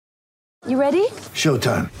You ready?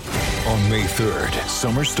 Showtime. On May 3rd,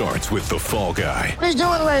 summer starts with The Fall Guy. Let's do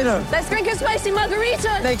it later. Let's drink a spicy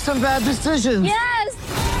margarita. Make some bad decisions. Yes!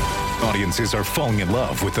 Audiences are falling in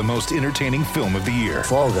love with the most entertaining film of the year.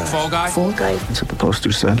 Fall Guy. Fall Guy? Fall Guy. That's what the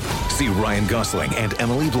poster said. See Ryan Gosling and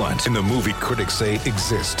Emily Blunt in the movie critics say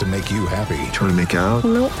exists to make you happy. Trying to make it out?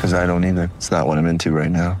 Nope. Because I don't either. It's not what I'm into right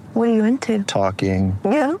now. What are you into? Talking.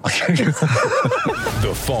 Yeah.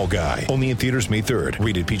 The Fall Guy. Only in theaters May 3rd.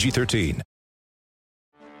 Rated PG-13.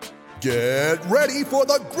 Get ready for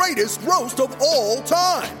the greatest roast of all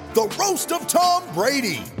time. The Roast of Tom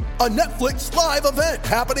Brady. A Netflix live event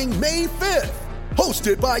happening May 5th.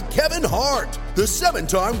 Hosted by Kevin Hart. The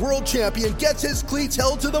 7-time world champion gets his cleats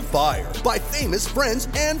held to the fire by famous friends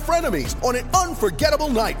and frenemies on an unforgettable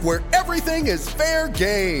night where everything is fair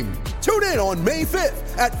game. Tune in on May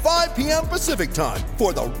 5th at 5 p.m. Pacific time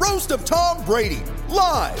for the Roast of Tom Brady.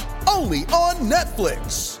 Live only on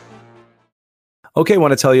Netflix. Okay, I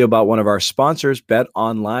want to tell you about one of our sponsors, Bet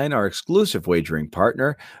Online, our exclusive wagering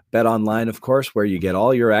partner. Bet Online, of course, where you get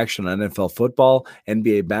all your action on NFL football,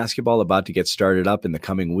 NBA basketball about to get started up in the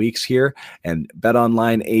coming weeks here. And Bet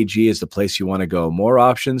Online AG is the place you want to go. More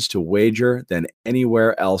options to wager than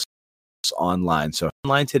anywhere else online. So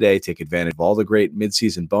online today, take advantage of all the great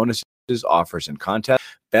midseason bonuses, offers, and contests.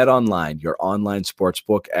 Bet Online, your online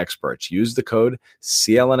sportsbook experts. Use the code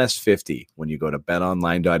CLNS50 when you go to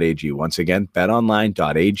betonline.ag. Once again,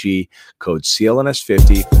 betonline.ag, code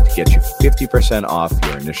CLNS50 to get you 50% off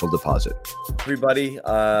your initial deposit. Everybody,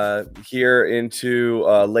 here into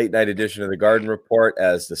a late night edition of the Garden Report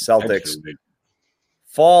as the Celtics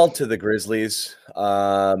fall to the Grizzlies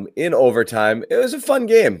in overtime. It was a fun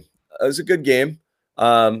game. It was a good game.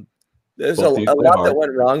 There's a lot that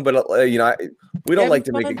went wrong, but we don't like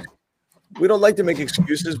to make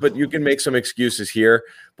excuses, but you can make some excuses here.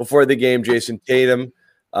 Before the game, Jason Tatum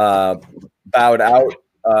bowed out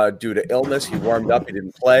due to illness. He warmed up. He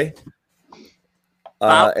didn't play.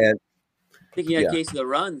 And I think he had a case of the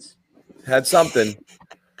runs. Had something.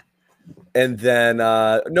 And then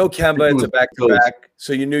no Kemba. It's a back-to-back.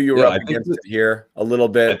 So you knew you were up against it here a little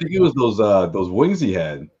bit. I think it was those wings he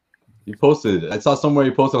had. He posted. I saw somewhere he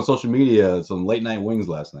posted on social media some late night wings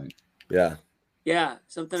last night. Yeah. Yeah,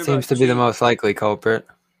 something seems to be the most likely culprit.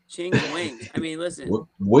 Ching and wings. I mean, listen.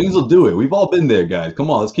 Wings will do it. We've all been there, guys. Come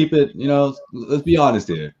on, let's keep it. Let's be honest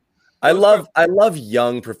here. I love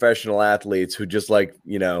young professional athletes who just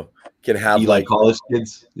can have like college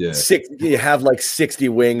kids. Yeah. You have like 60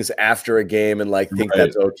 wings after a game and think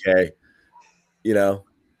that's okay.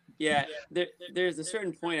 Yeah, there's a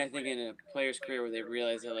certain point I think in a player's career where they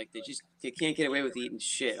realize that they can't get away with eating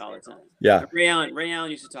shit all the time. Yeah, Ray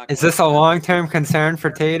Allen used to talk. Is this a long-term concern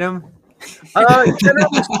for Tatum? No,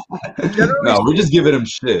 we're just giving him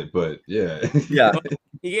shit, but yeah. Well,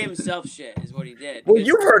 he gave himself shit, is what he did. Well,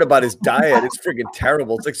 you've heard about his diet. It's freaking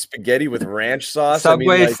terrible. It's like spaghetti with ranch sauce.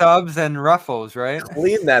 Subway subs and Ruffles, right?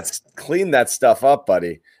 Clean that stuff up,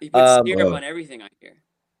 buddy. He puts syrup on everything I hear.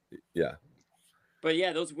 Yeah. But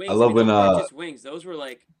yeah, those wings. I love when just wings. Those were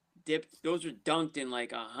dipped. Those were dunked in a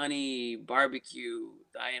honey barbecue.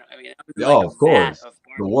 Of course,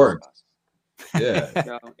 the works. Yeah.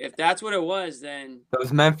 So if that's what it was, then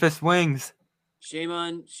those Memphis wings. Shame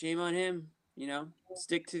on him.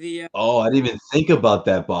 Stick to the. I didn't even think about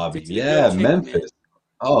that, Bobby. Yeah, Memphis. Man.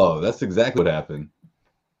 Oh, that's exactly what happened.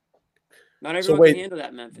 Not everyone can handle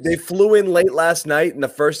that, Memphis. They flew in late last night, and the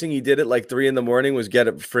first thing he did at 3 a.m. was get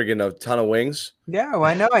a ton of wings. Yeah,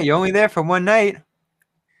 why not? You're only there for one night.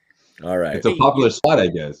 All right. It's a popular spot, I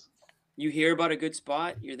guess. You hear about a good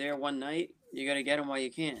spot, you're there one night, you got to get them while you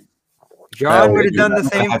can. John would have done the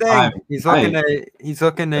same thing. He's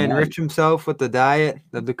looking to enrich himself with the diet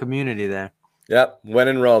of the community there. Yep, when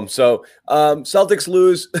in Rome. So Celtics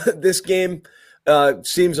lose this game.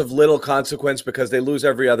 Seems of little consequence because they lose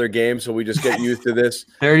every other game, so we just get used to this.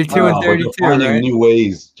 32 and 32. Finding new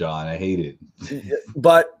ways, John. I hate it.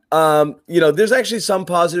 But there's actually some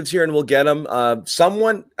positives here, and we'll get them.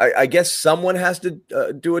 I guess someone has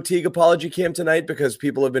to do a Teague apology cam tonight because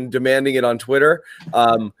people have been demanding it on Twitter.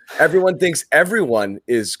 Everyone thinks everyone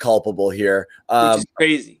is culpable here. Which is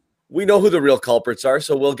crazy. We know who the real culprits are,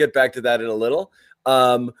 so we'll get back to that in a little.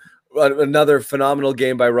 Another phenomenal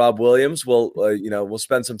game by Rob Williams. We'll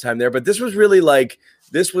spend some time there, but this was really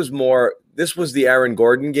this was the Aaron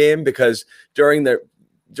Gordon game because during the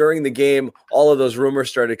game, all of those rumors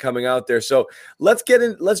started coming out there. So let's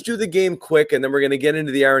do the game quick, and then we're going to get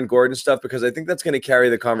into the Aaron Gordon stuff because I think that's going to carry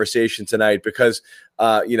the conversation tonight because,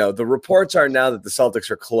 the reports are now that the Celtics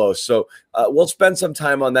are close. So we'll spend some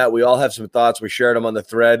time on that. We all have some thoughts. We shared them on the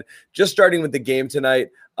thread. Just starting with the game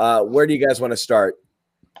tonight. Where do you guys want to start?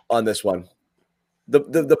 on this one?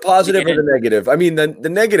 The positive or the negative? I mean, the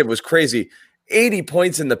negative was crazy. 80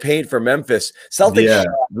 points in the paint for Memphis. Celtics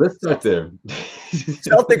let's start there.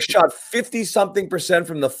 Celtics shot 50-something%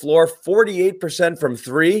 from the floor, 48% from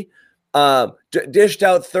three, dished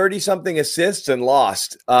out 30-something assists and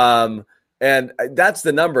lost. And that's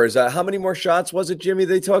the numbers. How many more shots was it, Jimmy,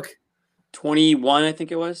 they took? 21, I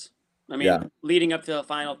think it was. I mean, leading up to the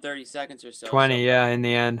final 30 seconds or so. 20, in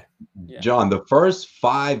the end. Yeah. John, the first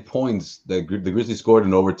 5 points that the Grizzlies scored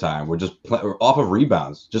in overtime were just off of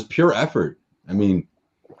rebounds, just pure effort. I mean,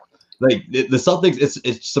 like the Celtics,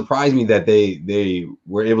 it surprised me that they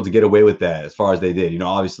were able to get away with that as far as they did.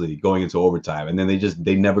 Obviously going into overtime, and then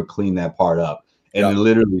they never cleaned that part up. And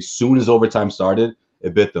literally, as soon as overtime started,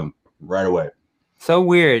 it bit them right away. So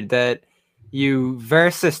weird that you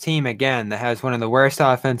verse this team again that has one of the worst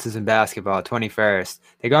offenses in basketball, 21st.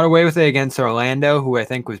 They got away with it against Orlando, who I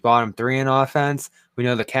think was bottom 3 in offense. We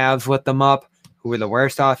know the Cavs lit them up, who were the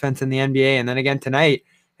worst offense in the NBA. And then again tonight,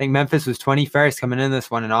 I think Memphis was 21st coming in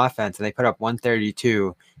this one in offense, and they put up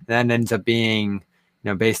 132. And that ends up being,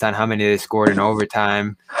 based on how many they scored in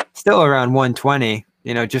overtime, still around 120,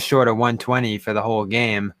 just short of 120 for the whole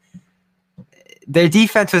game. Their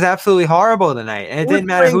defense was absolutely horrible tonight, and it didn't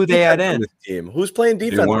matter who they had in. Team. Who's playing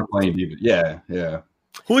defense? They weren't playing defense. Yeah.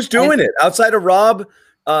 Who's doing it outside of Rob?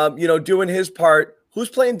 Doing his part. Who's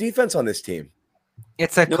playing defense on this team?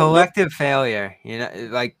 It's a collective failure.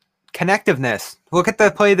 Like connectiveness. Look at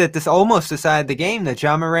the play that this almost decided the game. The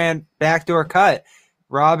Ja Morant backdoor cut.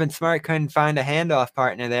 Rob and Smart couldn't find a handoff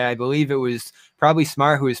partner there. I believe it was probably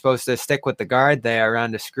Smart who was supposed to stick with the guard there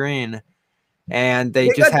around the screen. And they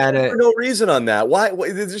just had for no reason on that. Why?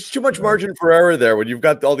 There's too much margin for error there when you've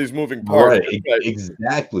got all these moving parts. Right,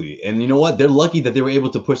 exactly. And you know what? They're lucky that they were able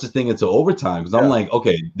to push this thing into overtime. Because I'm like,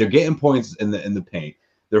 okay, they're getting points in the paint.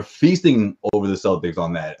 They're feasting over the Celtics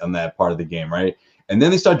on that part of the game, right? And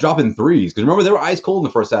then they start dropping threes. Because remember, they were ice cold in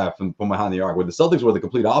the first half from behind the arc, where the Celtics were the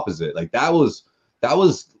complete opposite. Like that was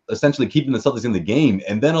essentially keeping the Celtics in the game.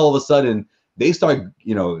 And then all of a sudden, they start,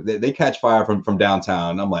 they catch fire from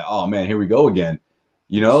downtown. I'm like, oh man, here we go again.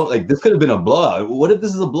 Like this could have been a blowout. What if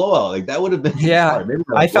this is a blowout? Like that would have been. Yeah,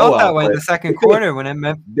 I felt that way in the second quarter when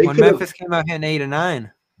Memphis came out hitting 8 or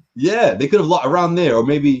 9. Yeah, they could have lost around there, or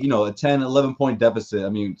maybe a 10, 11 point deficit. I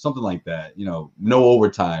mean, something like that. No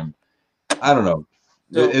overtime. I don't know.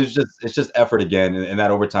 It's just effort again in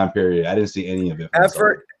that overtime period. I didn't see any of it.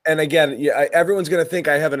 Effort, and again, everyone's gonna think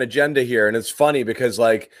I have an agenda here, and it's funny because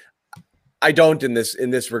I don't in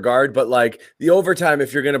this regard, but the overtime,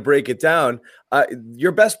 if you're going to break it down,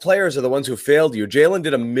 your best players are the ones who failed you. Jalen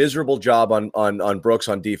did a miserable job on Brooks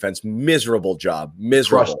on defense. Miserable job.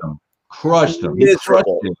 Miserable. Crushed him.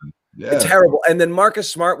 Miserable. Yeah. Terrible. And then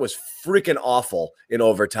Marcus Smart was freaking awful in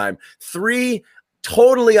overtime. 3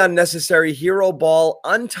 totally unnecessary hero ball,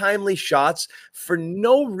 untimely shots for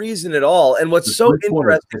no reason at all. And what's so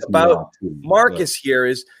interesting about Marcus here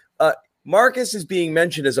is Marcus is being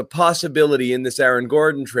mentioned as a possibility in this Aaron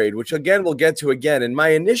Gordon trade, which again we'll get to again. And my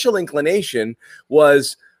initial inclination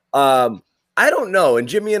was, I don't know. And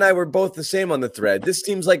Jimmy and I were both the same on the thread. This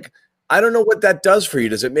seems like, I don't know what that does for you.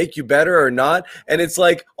 Does it make you better or not? And it's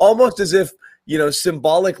almost as if,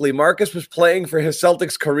 symbolically, Marcus was playing for his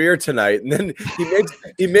Celtics career tonight, and then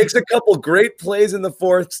he makes a couple great plays in the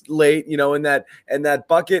fourth late, and that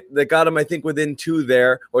bucket that got him, I think, within 2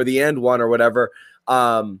 there, or the end one or whatever.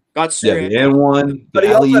 The and one, but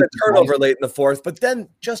he also had a turnover late in the fourth, but then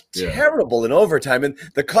just terrible in overtime. And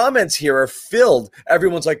the comments here are filled.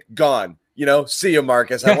 Everyone's like, gone, see you,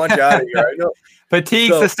 Marcus. I want you out of here. I know. But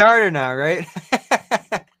Teague's the starter now, right?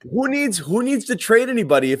 Who needs to trade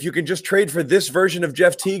anybody if you can just trade for this version of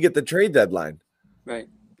Jeff Teague at the trade deadline? Right.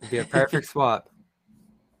 It'd be a perfect swap.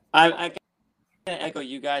 I echo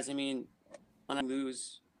you guys. I mean, when I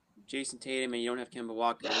lose Jason Tatum and you don't have Kemba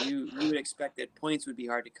Walker, you would expect that points would be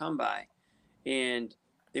hard to come by, and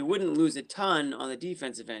they wouldn't lose a ton on the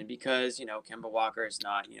defensive end because Kemba Walker is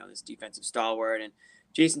not this defensive stalwart, and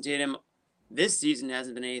Jason Tatum this season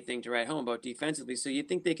hasn't been anything to write home about defensively. So you'd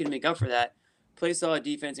think they could make up for that, play solid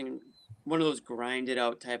defense, and one of those grinded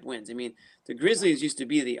out type wins. I mean, the Grizzlies used to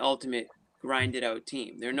be the ultimate grinded out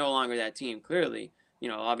team. They're no longer that team. Clearly,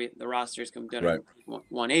 obviously the rosters come down to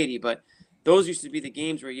 180, but those used to be the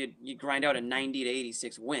games where you'd grind out a 90 to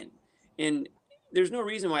 86 win. And there's no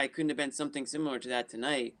reason why it couldn't have been something similar to that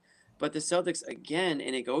tonight. But the Celtics, again,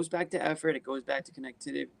 and it goes back to effort, it goes back to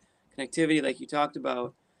connectivity like you talked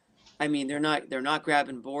about. I mean, they're not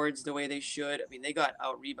grabbing boards the way they should. I mean, they got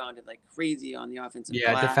out-rebounded like crazy on the offensive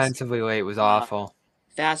glass. Defensively late was awful.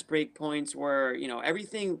 fast break points were,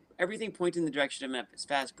 everything pointed in the direction of Memphis.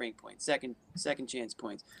 Fast break points, second chance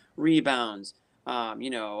points, rebounds,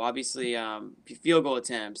 obviously field goal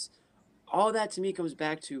attempts. All that to me comes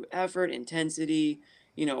back to effort, intensity,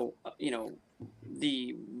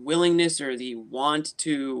 the willingness or the want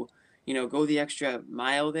to, go the extra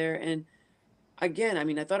mile there. And again,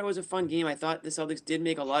 I thought it was a fun game. I thought the Celtics did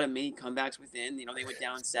make a lot of mini comebacks within. They went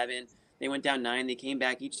down 7, they went down 9, they came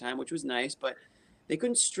back each time, which was nice, but they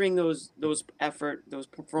couldn't string those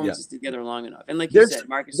performances together long enough. And like you said,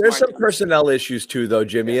 Marcus there's Smart some personnel issues too, though,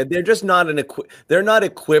 Jimmy. And they're just not they're not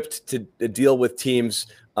equipped to deal with teams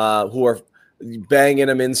who are banging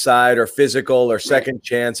them inside or physical or second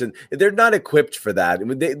chance, and they're not equipped for that.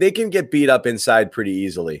 They can get beat up inside pretty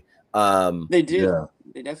easily. They do. Yeah.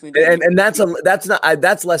 They definitely do. And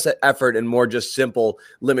that's less effort and more just simple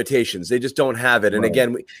limitations. They just don't have it. And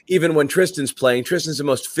again, even when Tristan's playing, Tristan's the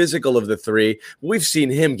most physical of the three. We've seen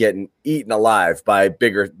him getting eaten alive by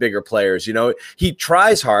bigger players. He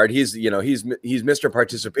tries hard. He's Mr.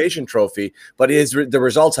 Participation Trophy, but the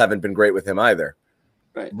results haven't been great with him either.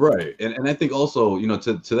 Right. And I think also,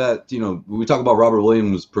 to that, we talk about Robert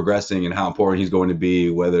Williams progressing and how important he's going to be,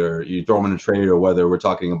 whether you throw him in a trade or whether we're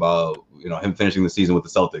talking about, him finishing the season with the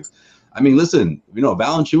Celtics. Listen,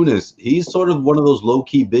 Valanciunas, he's sort of one of those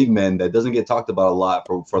low-key big men that doesn't get talked about a lot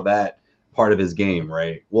for that part of his game,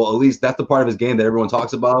 right? Well, at least that's the part of his game that everyone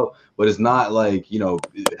talks about, but it's not like,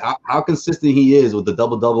 how consistent he is with the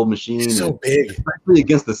double-double machine. He's so big. Especially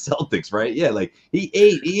against the Celtics, right? Yeah, like he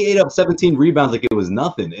ate up 17 rebounds like it was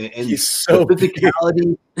nothing. And he's so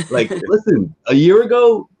physicality. Like, listen, a year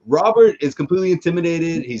ago, Robert is completely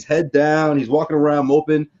intimidated. He's head down. He's walking around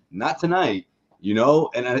moping. Not tonight,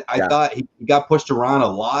 And I thought he got pushed around a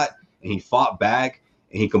lot, and he fought back,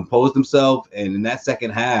 and he composed himself. And in that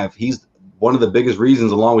second half, he's one of the biggest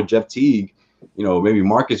reasons, along with Jeff Teague, maybe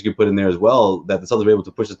Marcus could put in there as well, that the Celtics were able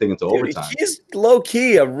to push this thing into overtime. He's low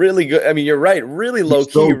key a really good. You're right, really low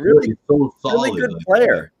key, really good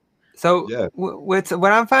player. So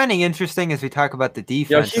what I'm finding interesting as we talk about the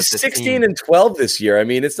defense. He's 16 and 12 this year.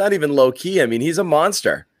 It's not even low key. He's a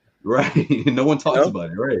monster. Right. No one talks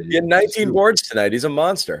about it. Right. He had 19 boards tonight. He's a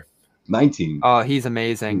monster. 19. Oh, he's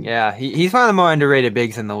amazing. Yeah. He's one of the more underrated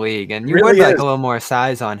bigs in the league. And you really would like a little more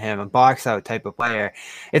size on him, a box out type of player.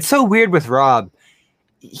 It's so weird with Rob.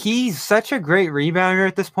 He's such a great rebounder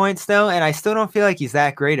at this point still, and I still don't feel like he's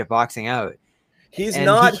that great at boxing out. He's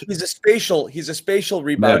not. He's a spatial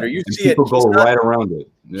rebounder. You see people go right around it.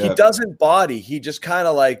 Yeah. He doesn't body. He just kind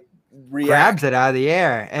of like grabs it out of the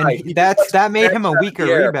air, and that made him a weaker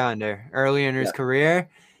rebounder earlier in his career,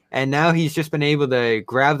 and now he's just been able to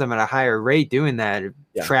grab them at a higher rate doing that,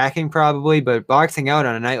 tracking probably, but boxing out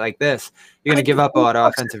on a night like this, you're going to give up a lot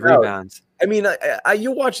of offensive rebounds.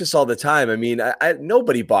 You watch this all the time.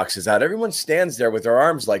 Nobody boxes out. Everyone stands there with their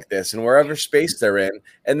arms like this and wherever space they're in,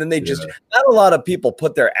 and then they just not a lot of people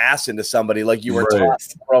put their ass into somebody like you were taught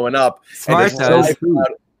growing up. Smart does.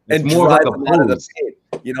 It's more like a pose.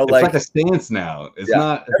 It's like a stance now. It's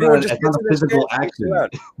not a physical action.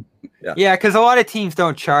 Yeah, because a lot of teams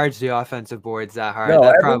don't charge the offensive boards that hard.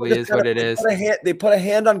 That probably is what it is. They put a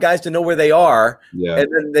hand on guys to know where they are,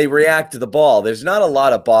 and then they react to the ball. There's not a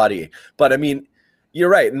lot of body, but you're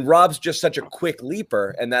right. And Rob's just such a quick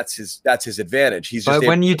leaper, and that's his advantage. But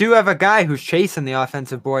when you do have a guy who's chasing the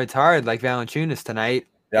offensive boards hard, like Valanciunas tonight,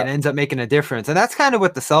 it ends up making a difference. And that's kind of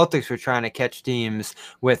what the Celtics were trying to catch teams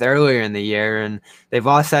with earlier in the year. And they've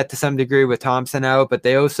lost that to some degree with Thompson out, but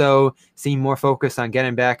they also seem more focused on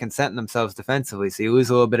getting back and setting themselves defensively. So you lose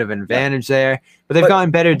a little bit of an advantage there, but they've gotten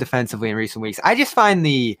better defensively in recent weeks. I just find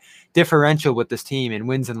the differential with this team in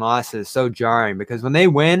wins and losses so jarring, because when they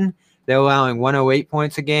win, they're allowing 108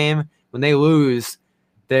 points a game. When they lose,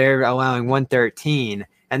 they're allowing 113.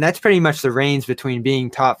 And that's pretty much the range between being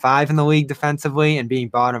top 5 in the league defensively and being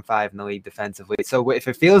bottom 5 in the league defensively. So if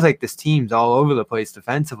it feels like this team's all over the place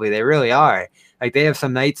defensively, they really are. Like, they have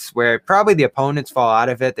some nights where probably the opponents fall out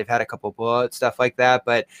of it. They've had a couple blowouts, stuff like that.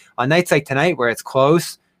 But on nights like tonight where it's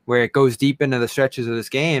close, where it goes deep into the stretches of this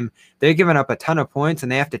game, they're giving up a ton of points, and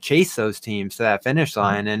they have to chase those teams to that finish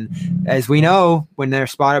line. And as we know, when they're a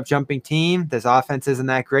spot-up jumping team, this offense isn't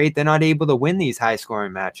that great. They're not able to win these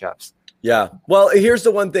high-scoring matchups. Yeah. Well, here's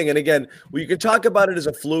the one thing. And again, you can talk about it as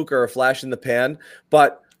a fluke or a flash in the pan,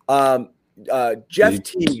 but Jeff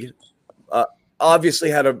Teague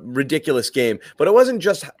obviously had a ridiculous game, but it wasn't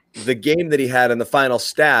just the game that he had in the final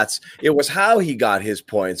stats. It was how he got his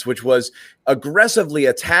points, which was aggressively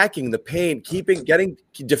attacking the paint, getting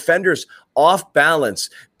defenders off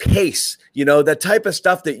balance, pace, that type of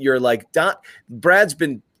stuff that you're like, Brad's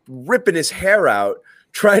been ripping his hair out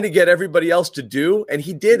trying to get everybody else to do, and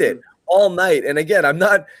he did it all night. And again, I'm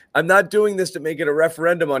not doing this to make it a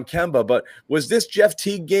referendum on Kemba, but was this Jeff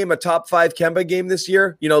Teague game a top 5 Kemba game this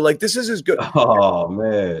year? You know, like this is as good. Oh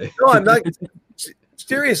man. No, I'm not.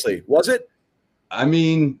 Seriously, was it? I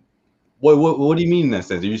mean, what do you mean in that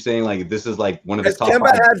sense? Are you saying like this is like one of his Has top Kemba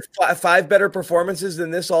 5? had 5 better performances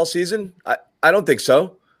than this all season? I don't think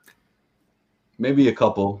so. Maybe a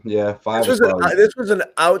couple. Yeah, 5. This was an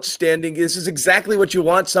outstanding. This is exactly what you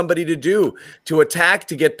want somebody to do, to attack,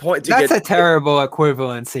 to get points. That's a terrible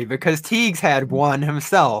equivalency because Teague's had one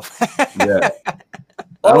himself. Yeah.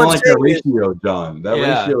 I don't like that ratio, John. That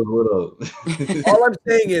ratio is little. All I'm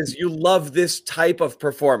saying is you love this type of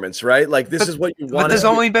performance, right? Like this is what you want. But there's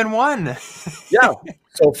only been one. Yeah,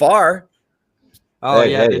 so far. Oh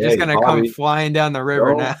yeah, they're just gonna come flying down the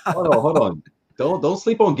river now. Hold on. Don't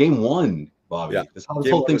sleep on game 1, Bobby. Yeah. That's how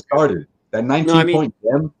this whole thing started. That 19-point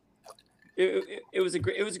gem. It was a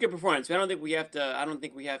good performance. I don't think we have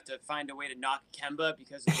to find a way to knock Kemba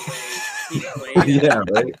because of the way he played. Yeah,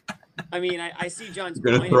 right. I mean, I see John's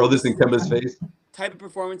You're gonna throw this in Kemba's face. Type of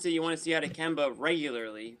performance that you want to see out of Kemba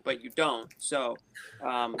regularly, but you don't. So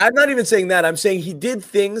I'm not even saying that. I'm saying he did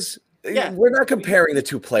things. Yeah, we're not comparing the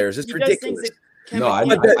two players. It's ridiculous. No, I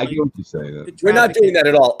get what you're saying. We're not doing that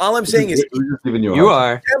at all. All I'm saying is you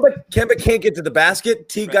are. Kemba can't get to the basket.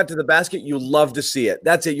 Teague got to the basket. You love to see it.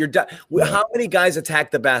 That's it. You're done. How many guys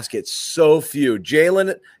attack the basket? So few.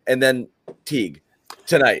 Jalen and then Teague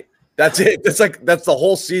tonight. That's it. That's the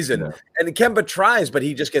whole season. Yeah. And Kemba tries, but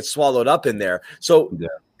he just gets swallowed up in there. So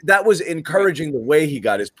that was encouraging the way he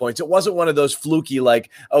got his points. It wasn't one of those fluky, like,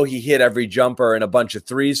 oh, he hit every jumper and a bunch of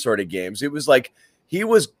threes sort of games. It was like he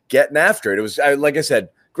was getting after it. It was, like I said,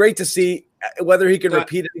 great to see. Whether he can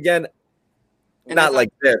repeat it again, not like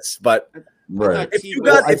this, but if you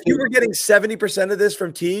were getting 70% of this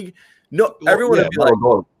from Teague, everyone would be like,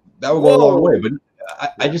 that would go a long way. But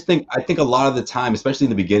I think a lot of the time, especially in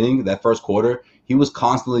the beginning, that first quarter, he was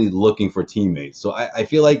constantly looking for teammates. So I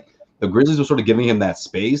feel like the Grizzlies were sort of giving him that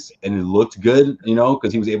space, and it looked good, you know,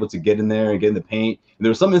 because he was able to get in there and get in the paint. And there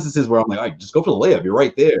were some instances where I'm like, all right, just go for the layup. You're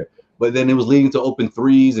right there. But then it was leading to open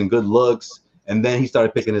threes and good looks. And then he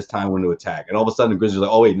started picking his time when to attack. And all of a sudden, the Grizzlies were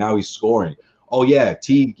like, oh, wait, now he's scoring. Oh, yeah,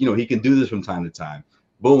 Teague, you know, he can do this from time to time.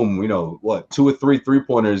 Boom, you know, 2 or 3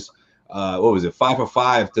 3-pointers. What was it? 5 for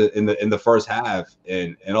 5 in the first half,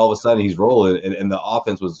 and all of a sudden he's rolling, and the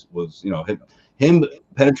offense was you know him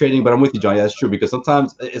penetrating. But I'm with you, John. Yeah, that's true, because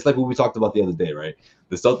sometimes it's like what we talked about the other day, right?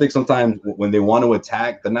 The Celtics sometimes when they want to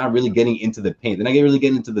attack, they're not really getting into the paint. They're not really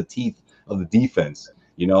getting into the teeth of the defense,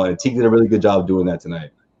 you know. And Teague did a really good job doing that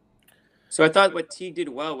tonight. So I thought what Teague did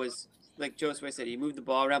well was, like Joe Sway said, he moved the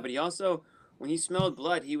ball around, but he also, when he smelled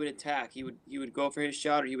blood, he would attack. He would go for his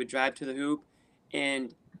shot, or he would drive to the hoop,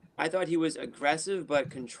 and I thought he was aggressive but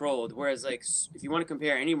controlled. Whereas, like, if you want to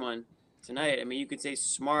compare anyone tonight, I mean, you could say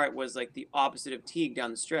Smart was like the opposite of Teague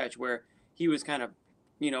down the stretch, where he was kind of,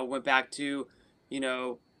 you know, went back to, you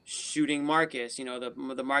know, shooting Marcus, you know,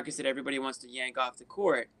 the Marcus that everybody wants to yank off the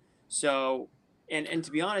court. So, and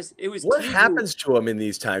to be honest, it was what happens to him in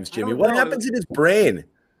these times, Jimmy? What happens in his brain?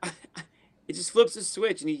 It just flips a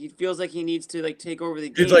switch, and he feels like he needs to like take over the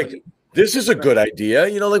game. He's like, this is a good idea,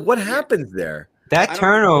 you know. Like, what happens there? That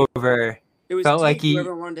turnover felt like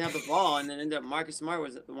whoever wanted to have the ball, and then ended up Marcus Smart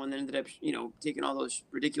was the one that ended up, you know, taking all those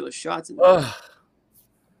ridiculous shots.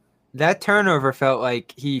 That turnover felt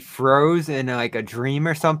like he froze in like a dream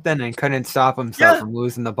or something and couldn't stop himself from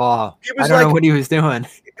losing the ball. I don't know what he was doing.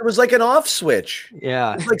 It was like an off switch.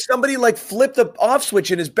 Yeah, it was like somebody like flipped the off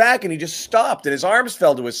switch in his back, and he just stopped, and his arms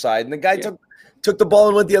fell to his side, and the guy took the ball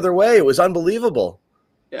and went the other way. It was unbelievable.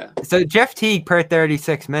 Yeah. So Jeff Teague per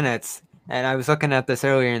 36 minutes. And I was looking at this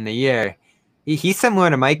earlier in the year. He's similar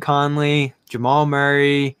to Mike Conley, Jamal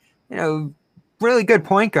Murray, you know, really good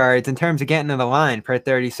point guards in terms of getting to the line per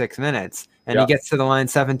 36 minutes. And he gets to the line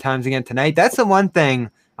 7 times again tonight. That's the one thing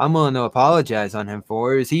I'm willing to apologize on him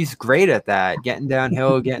for, is he's great at that, getting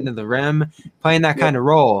downhill, getting to the rim, playing that kind of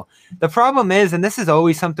role. The problem is, and this is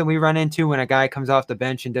always something we run into when a guy comes off the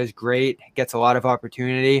bench and does great, gets a lot of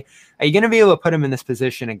opportunity, are you going to be able to put him in this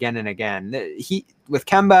position again and again? With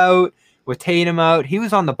Kemba out, with Tatum out, he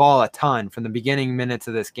was on the ball a ton from the beginning minutes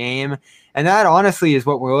of this game. And that honestly is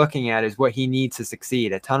what we're looking at, is what he needs to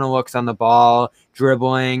succeed. A ton of looks on the ball,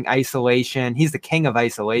 dribbling, isolation. He's the king of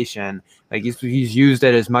isolation. Like he's used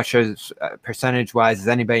it as much as percentage-wise as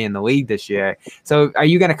anybody in the league this year. So are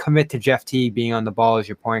you going to commit to Jeff Teague being on the ball as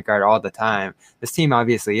your point guard all the time? This team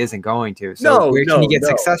obviously isn't going to. So where can you get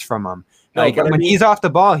success from him? Like when he's off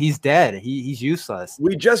the ball, he's dead. He's useless.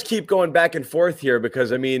 We just keep going back and forth here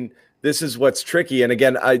because, I mean, this is what's tricky. And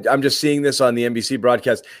again, I'm just seeing this on the NBC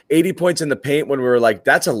broadcast. 80 points in the paint when we were like,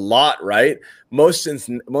 that's a lot, right? Most against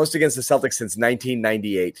the Celtics since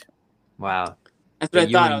 1998. Wow. That's what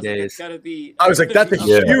I thought. I was like, days. it's gotta be. I was like, that's a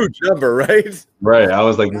huge number, right? Right. I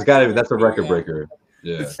was like, that's a record breaker.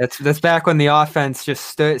 Yeah. That's back when the offense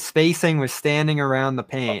just spacing was standing around the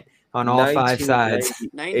paint on all 5 sides.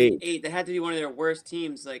 98. That had to be one of their worst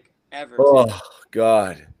teams like ever. Oh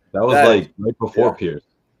God. That was like right before Pierce.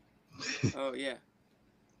 Oh yeah.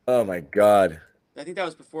 Oh my God. I think that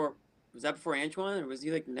was before. Was that before Antoine, or was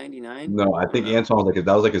he like 99? No, I think Antoine was that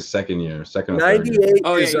was like his second year, second or third 98 year.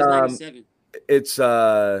 Oh yeah, is he was 97.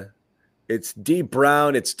 it's D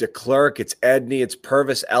Brown, it's DeClerc, it's Edney, it's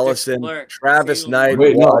Purvis Ellison, DeClerc, Travis Same Knight.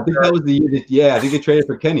 Wait, no, I think that was the year. I think they traded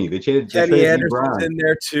for Kenny. They traded Kenny D. Anderson's Brown in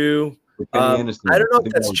there too. Kenny Anderson. I don't know if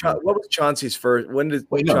think that's that was what was Chauncey's first. When did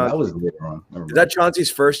Wait, no, Chauncey, that was later on. Never is mind. that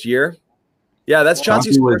Chauncey's first year? Yeah, that's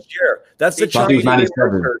Chauncey's Chauncey was- first year. That's the Chauncey was Chauncey Ray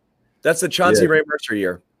 97. Mercer. That's the Chauncey Ray Mercer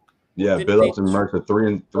year. Yeah, Didn't Billups they- and Mercer, 3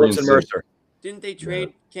 and Phillips 6. and Mercer Didn't they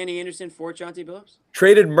trade Kenny Anderson for Chauncey Billups?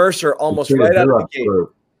 traded Mercer almost They traded right out of the Billups gate.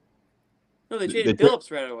 for- No, they traded They tra-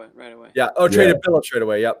 Billups right away. Yeah. Oh, traded Billups right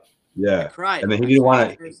away. Yep. Yeah, I cried. and then he didn't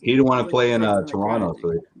want to. He He didn't want to like play in the first time I Toronto, cried, so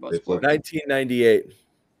I think, about they sports. flipped. 1998.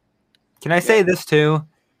 Can I say this too?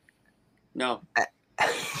 No. I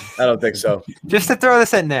don't think so. Just to throw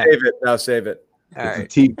this at Nick. Save it now. Save it. All It's a right.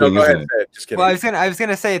 team No, thing, go isn't ahead. it? Say it. Just kidding. Well, I was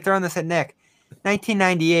gonna say throwing this at Nick.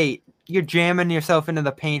 1998. You're jamming yourself into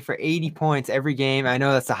the paint for 80 points every game. I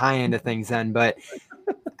know that's the high end of things then, but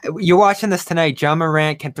you're watching this tonight. John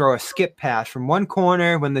Morant can throw a skip pass from one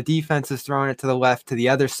corner when the defense is throwing it to the left to the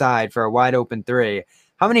other side for a wide open 3.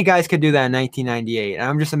 How many guys could do that in 1998? And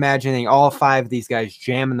I'm just imagining all 5 of these guys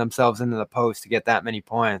jamming themselves into the post to get that many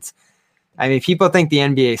points. I mean, people think the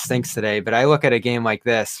NBA stinks today, but I look at a game like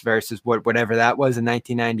this versus whatever that was in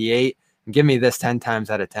 1998, and give me this 10 times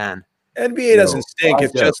out of 10. NBA doesn't stink.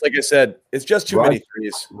 It's yeah. just like I said. It's just too many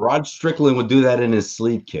threes. Rod Strickland would do that in his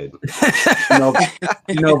sleep, kid.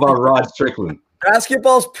 you know about Rod Strickland.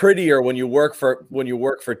 Basketball's prettier when you work for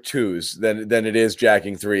 2s than it is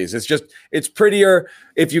jacking 3s. It's prettier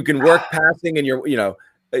if you can work passing and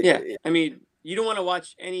Yeah. I mean, you don't want to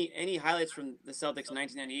watch any highlights from the Celtics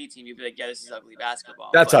 1998 team. You'd be like, yeah, this is ugly basketball.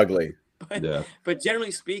 That's ugly. But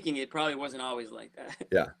generally speaking, it probably wasn't always like that.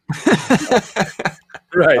 Yeah.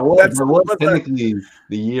 Right. That was technically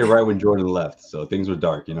the year right when Jordan left, so things were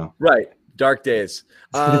dark, Right. Dark days.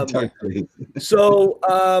 Dark days. So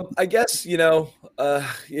I guess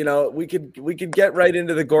we could get right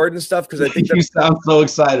into the Gordon stuff because I think you sound so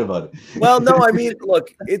excited about it. Well, no, I mean,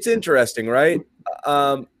 look, it's interesting, right?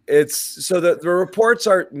 It's so the reports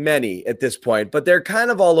are many at this point, but they're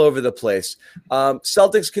kind of all over the place.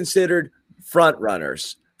 Celtics considered front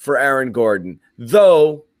runners for Aaron Gordon,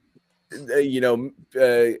 though. A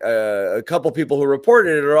couple people who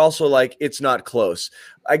reported it are also like it's not close.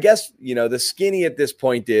 I guess the skinny at this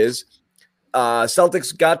point is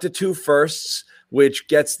Celtics got to 2 firsts, which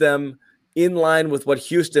gets them in line with what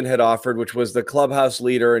Houston had offered, which was the clubhouse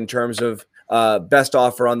leader in terms of best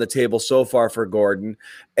offer on the table so far for Gordon.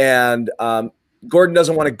 And Gordon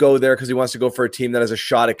doesn't want to go there because he wants to go for a team that has a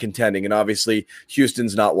shot at contending, and obviously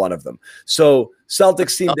Houston's not one of them. So Celtics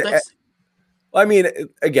seem to. I mean,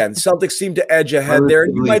 again, Celtics seem to edge ahead there.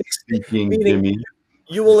 You might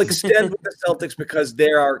you will extend with the Celtics because they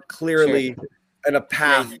are clearly in a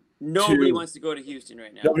path. Nobody wants to go to Houston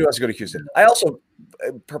right now. Nobody wants to go to Houston. I also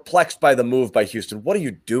perplexed by the move by Houston. What are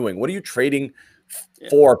you doing? What are you trading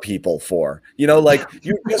 4 people for? You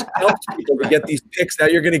just dumped people to get these picks. Now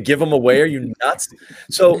you're going to give them away. Are you nuts?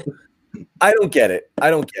 So I don't get it.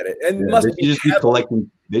 And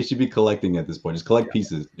they should be collecting at this point. Just collect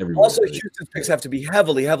pieces everywhere. Also, Houston's picks have to be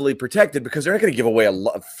heavily, heavily protected because they're not going to give away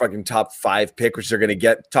a fucking top 5 pick, which they're going to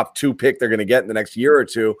get top 2 pick they're going to get in the next year or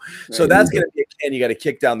 2. So that's going to be a can you got to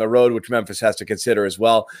kick down the road, which Memphis has to consider as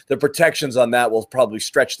well. The protections on that will probably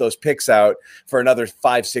stretch those picks out for another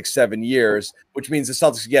 5, 6, 7 years, which means the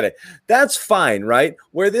Celtics get it. That's fine, right?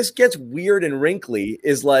 Where this gets weird and wrinkly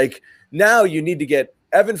is like now you need to get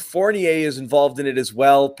Evan Fournier is involved in it as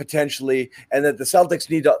well, potentially, and that the Celtics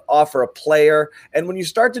need to offer a player. And when you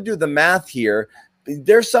start to do the math here,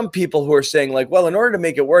 there's some people who are saying like, well, in order to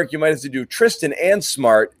make it work, you might have to do Tristan and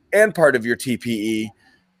Smart and part of your TPE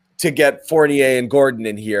to get Fournier and Gordon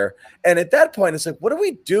in here. And at that point, it's like, what are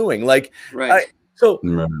we doing? Like, right.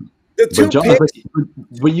 The 2 John, picks.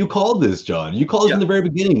 but you called this, John. You called it in the very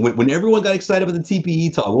beginning. When everyone got excited about the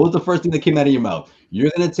TPE talk, what was the first thing that came out of your mouth? You're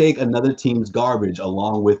going to take another team's garbage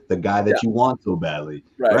along with the guy that you want so badly.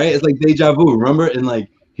 Right? It's like deja vu. Remember? And like,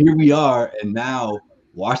 here we are. And now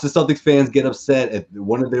Watch the Celtics fans get upset if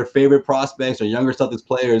one of their favorite prospects or younger Celtics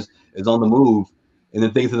players is on the move, and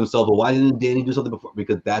then think to themselves, well, why didn't Danny do something before?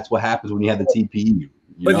 Because that's what happens when you have the TPE.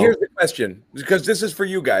 But here's the question, because this is for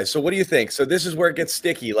you guys. So what do you think? So this is where it gets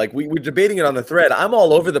sticky. Like we're debating it on the thread. I'm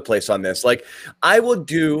all over the place on this. Like I will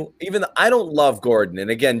do, even I don't love Gordon.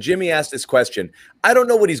 And again, Jimmy asked this question. I don't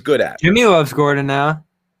know what he's good at. Jimmy loves Gordon now.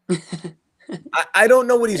 I don't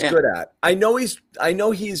know what he's good at. I know he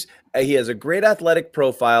has a great athletic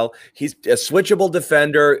profile. He's a switchable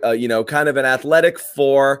defender, kind of an athletic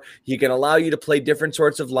 4. He can allow you to play different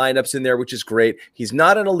sorts of lineups in there, which is great. He's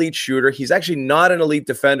not an elite shooter. He's actually not an elite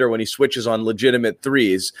defender when he switches on legitimate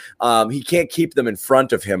threes. He can't keep them in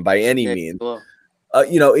front of him by any means. Cool.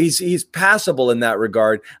 He's passable in that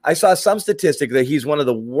regard. I saw some statistic that he's one of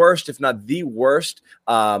the worst, if not the worst,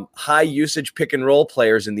 high usage pick and roll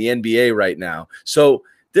players in the NBA right now. So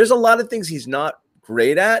there's a lot of things he's not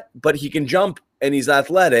great at, but he can jump and he's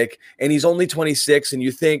athletic and he's only 26. And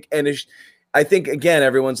you think, I think again,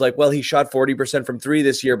 everyone's like, well, he shot 40% from 3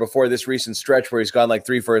 this year before this recent stretch where he's gone like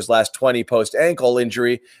 3 for his last 20 post ankle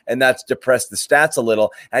injury. And that's depressed the stats a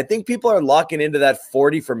little. And I think people are locking into that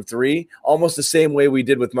 40 from 3, almost the same way we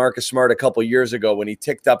did with Marcus Smart a couple years ago when he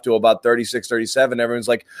ticked up to about 36, 37. Everyone's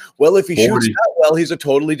like, well, if he 40. Shoots that well, he's a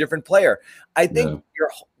totally different player. I think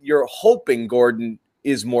you're hoping Gordon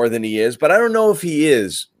is more than he is, but I don't know if he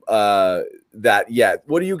is that yet.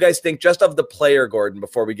 What do you guys think just of the player, Gordon,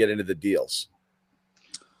 before we get into the deals?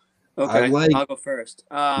 Okay, I'll go first.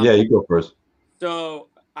 Yeah, you go first. So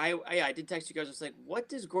I did text you guys. I was like, what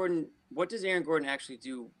does Aaron Gordon actually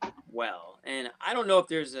do well? And I don't know if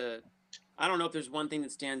there's one thing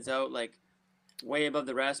that stands out like way above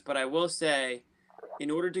the rest, but I will say, in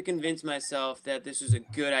order to convince myself that this was a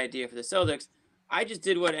good idea for the Celtics, I just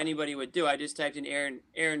did what anybody would do. I just typed in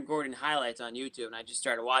Aaron Gordon highlights on YouTube, and I just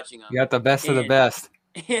started watching them. You got the best of the best.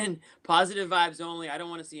 And positive vibes only. I don't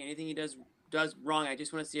want to see anything he does wrong. I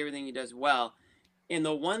just want to see everything he does well. And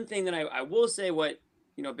the one thing that I will say,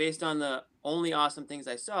 based on the only awesome things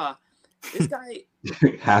I saw, this guy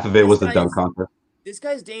half of it was the dunk contest. This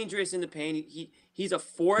guy's dangerous in the paint. He's a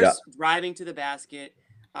force driving to the basket.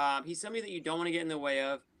 He's somebody that you don't want to get in the way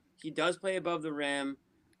of. He does play above the rim.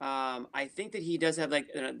 I think that he does have like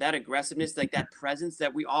that aggressiveness, like that presence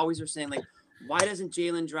that we always are saying, like, why doesn't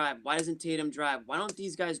Jalen drive? Why doesn't Tatum drive? Why don't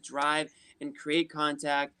these guys drive and create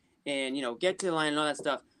contact and, get to the line and all that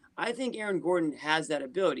stuff? I think Aaron Gordon has that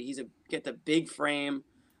ability. Get the big frame.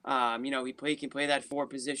 He can play that 4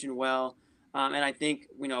 position well. And I think,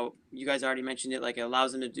 you guys already mentioned it, like it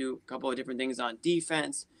allows him to do a couple of different things on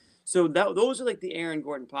defense. So those are like the Aaron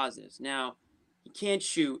Gordon positives. Now, he can't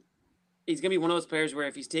shoot. He's going to be one of those players where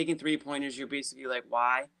if he's taking 3-pointers, you're basically like,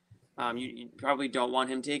 why? You probably don't want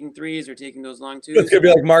him taking 3s or taking those long 2s. It's going to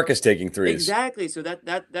be like Marcus taking 3s. Exactly. So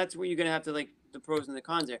that's where you're going to have to like the pros and the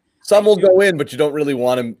cons there. Some will go in, but you don't really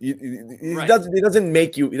want him. He doesn't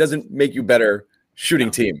make you better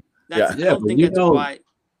shooting team. I don't think that's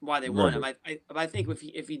why they want him. I think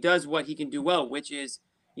if he does what he can do well, which is,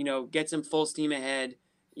 gets him full steam ahead,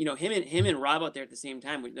 him and Rob out there at the same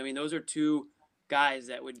time. I mean, those are 2 guys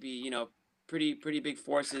that would be, pretty big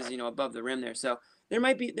forces, above the rim there. So there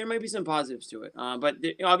might be some positives to it. But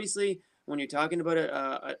obviously, when you're talking about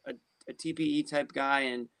a TPE type guy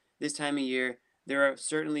and this time of year, there are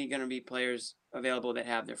certainly going to be players available that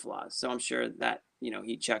have their flaws. So I'm sure that,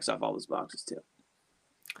 he checks off all those boxes too.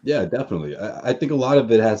 Yeah, definitely. I think a lot of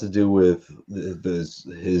it has to do with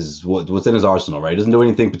what's in his arsenal, right? He doesn't do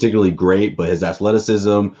anything particularly great, but his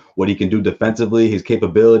athleticism, what he can do defensively, his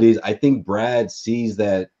capabilities. I think Brad sees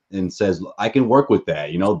that and says, I can work with that.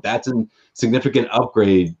 That's a significant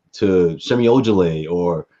upgrade to Semi Ojeleye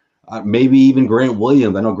or maybe even Grant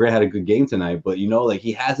Williams. I know Grant had a good game tonight, but,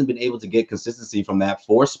 he hasn't been able to get consistency from that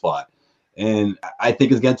 4 spot. And I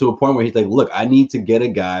think it's getting to a point where he's like, look, I need to get a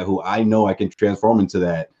guy who I know I can transform into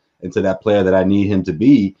that player that I need him to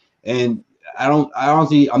be. And I'm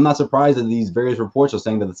not surprised that these various reports are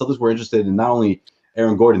saying that the Celtics were interested in not only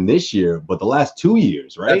Aaron Gordon this year, but the last 2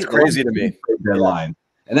 years, right? That's crazy to me. Deadline.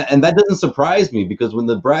 And that doesn't surprise me because when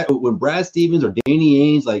Brad Stevens or Danny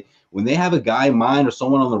Ainge, like when they have a guy in mind or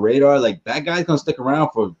someone on the radar, like that guy's going to stick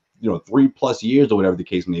around for 3+ years or whatever the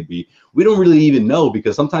case may be. We don't really even know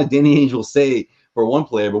because sometimes Danny Ainge will say for one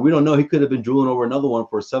player, but we don't know he could have been drooling over another one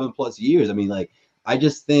for 7+ years. I mean, like, I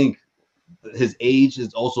just think his age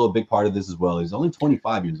is also a big part of this as well. He's only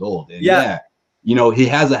 25 years old. And he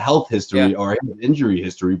has a health history or an injury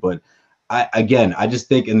history, but I just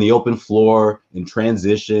think in the open floor, in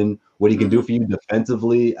transition, what he can do for you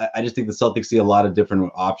defensively. I just think the Celtics see a lot of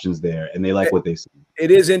different options there, and they like what they see. It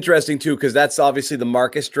is interesting too, because that's obviously the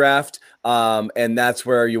Marcus draft, and that's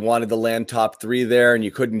where you wanted to land top 3 there, and you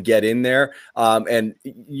couldn't get in there. And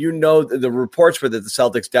the reports were that the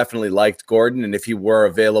Celtics definitely liked Gordon, and if he were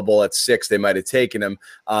available at 6, they might have taken him.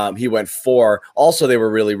 He went 4. Also, they were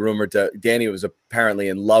really rumored to. Danny was apparently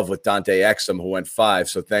in love with Dante Exum, who went 5.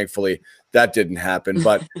 So thankfully that didn't happen.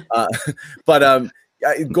 But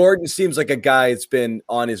Gordon seems like a guy that's been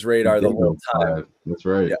on his radar the whole time. That's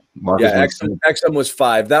right. Yeah, Marcus Exum was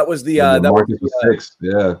 5. That was the Marcus was 6.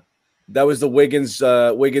 Yeah, that was the Wiggins,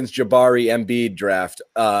 Jabari, Embiid draft.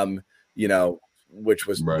 Which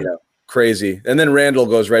was crazy. And then Randall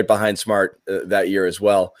goes right behind Smart that year as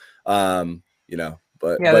well. This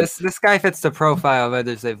guy fits the profile of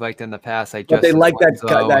others they've liked in the past. Like they like that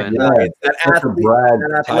athlete,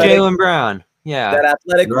 Jaylen Brown. Yeah, that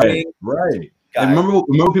athletic right. And remember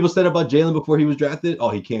people said about Jaylen before he was drafted? Oh,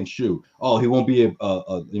 he can't shoot. Oh, he won't be a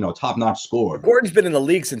top-notch scorer. Gordon's been in the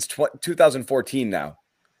league since 2014 now.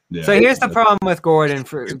 Yeah. So here's the problem with Gordon.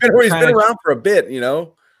 He's been around for a bit,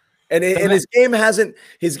 and his game hasn't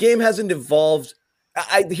evolved.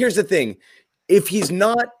 Here's the thing: if he's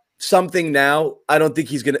not something now, I don't think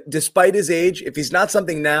he's gonna. Despite his age, if he's not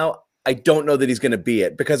something now, I don't know that he's going to be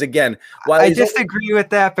it, because again, while I disagree with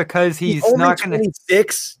that, because he's not going to.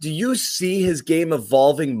 26. Do you see his game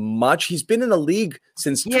evolving much? He's been in the league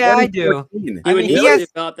since. Yeah, I do. He has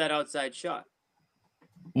developed that outside shot.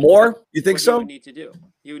 More? You think so? He would need to do.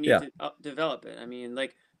 He would need to develop it. I mean,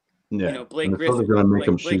 Blake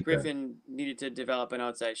Griffin needed to develop an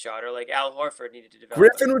outside shot, or like Al Horford needed to develop.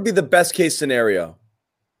 Griffin would be the best case scenario.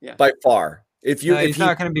 Yeah, by far. He's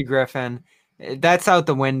not going to be Griffin. That's out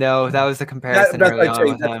the window. That was the comparison early on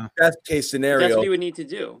with him. Best case scenario. That's what he would need to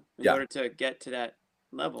do in order to get to that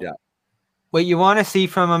level. Yeah. What you want to see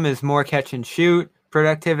from him is more catch and shoot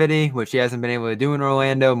productivity, which he hasn't been able to do in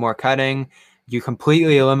Orlando. More cutting. You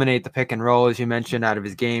completely eliminate the pick and roll, as you mentioned, out of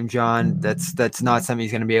his game, John. That's not something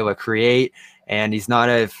he's going to be able to create. And he's not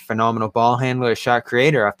a phenomenal ball handler, shot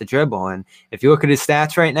creator off the dribble. And if you look at his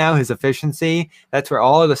stats right now, his efficiency, that's where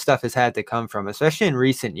all of the stuff has had to come from, especially in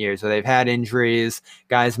recent years where they've had injuries,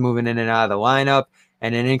 guys moving in and out of the lineup,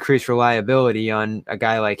 and an increased reliability on a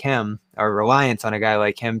guy like him, or reliance on a guy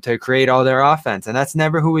like him to create all their offense. And that's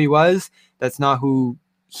never who he was. That's not who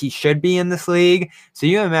he should be in this league. So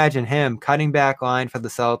you imagine him cutting back line for the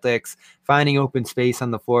Celtics, finding open space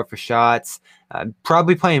on the floor for shots,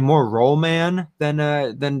 probably playing more roll man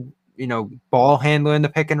than ball handler in the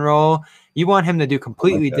pick and roll. You want him to do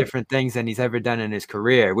completely different things than he's ever done in his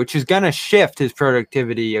career, which is going to shift his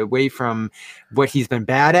productivity away from what he's been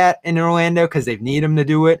bad at in Orlando, because they need him to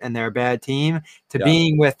do it and they're a bad team, to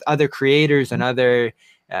being with other creators and other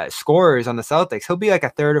scorers on the Celtics. He'll be like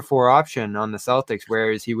a 3rd or 4th option on the Celtics,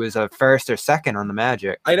 whereas he was a 1st or 2nd on the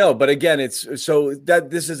Magic. I know, but again, this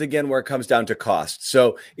is again where it comes down to cost.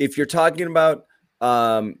 So if you're talking about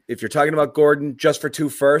Gordon just for 2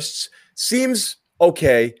 firsts, seems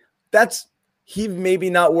okay. He maybe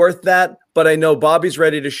not worth that, but I know Bobby's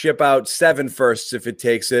ready to ship out 7 firsts if it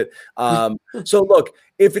takes it. So look,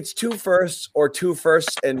 if it's 2 firsts or 2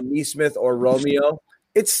 firsts and Nesmith or Romeo,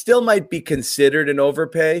 it still might be considered an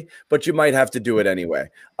overpay, but you might have to do it anyway.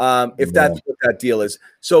 If that's what that deal is.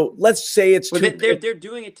 So let's say it's they're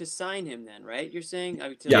doing it to sign him then, right? You're saying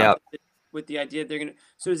with the idea they're gonna.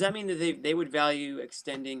 So does that mean that they would value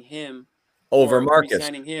extending him over Marcus,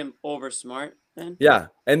 signing him over Smart then? Yeah,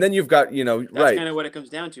 and then you've got that's right. Kind of what it comes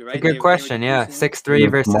down to, right? A good question.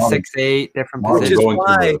 6'3" versus 6'8", different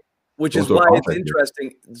positions. Which is why it's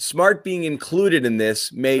interesting. Smart being included in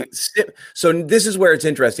this may so this is where it's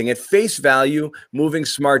interesting. At face value, moving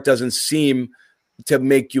Smart doesn't seem to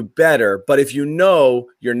make you better. But if you know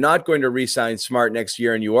you're not going to re-sign Smart next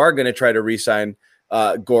year and you are going to try to re-sign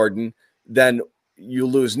Gordon, then you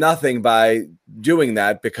lose nothing by doing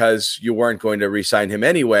that because you weren't going to re-sign him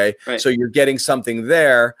anyway. Right. So you're getting something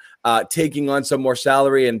there, taking on some more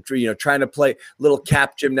salary and trying to play little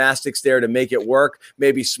cap gymnastics there to make it work.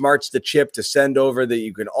 Maybe Smart's the chip to send over that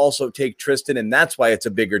you can also take Tristan, and that's why it's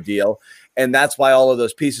a bigger deal. And that's why all of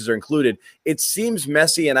those pieces are included. It seems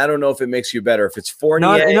messy, and I don't know if it makes you better. If it's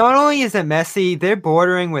Fournier. Not only is it messy, they're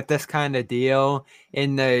bordering with this kind of deal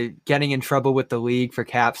in the getting in trouble with the league for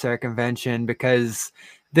cap circumvention, because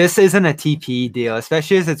this isn't a TP deal,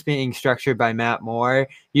 especially as it's being structured by Matt Moore.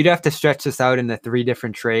 You'd have to stretch this out into 3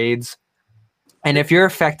 different trades. And if you're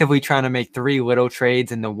effectively trying to make 3 little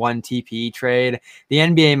trades in the 1 TP trade, the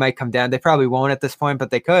NBA might come down. They probably won't at this point,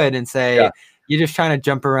 but they could and say, you're just trying to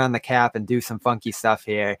jump around the cap and do some funky stuff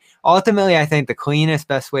here. Ultimately, I think the cleanest,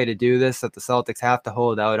 best way to do this that the Celtics have to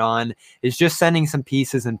hold out on is just sending some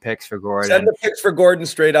pieces and picks for Gordon. Send the picks for Gordon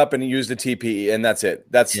straight up and use the TPE, and that's it.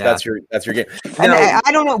 That's your game. And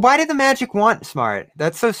I don't know, why did the Magic want Smart?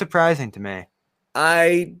 That's so surprising to me.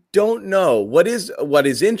 I don't know. What is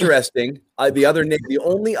interesting, the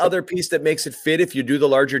only other piece that makes it fit if you do the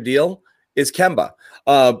larger deal is Kemba.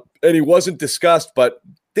 And he wasn't discussed, but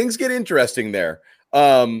things get interesting there.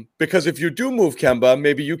 Because if you do move Kemba,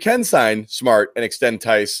 maybe you can sign Smart and extend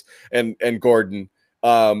Tice and Gordon.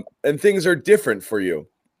 And things are different for you.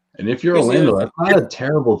 And if you're Orlando, that's not a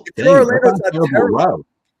terrible thing. Orlando, that's not a terrible route.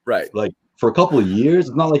 Right. Like for a couple of years,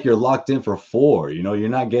 it's not like you're locked in for 4. You know, you're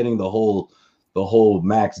not getting the whole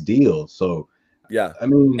max deal. So yeah, I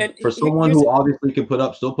mean, for someone who obviously can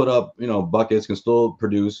still put up, buckets, can still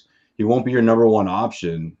produce, he won't be your number one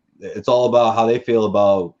option. It's all about how they feel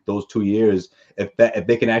about those 2 years. If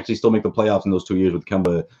they can actually still make the playoffs in those 2 years with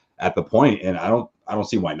Kemba at the point, and I don't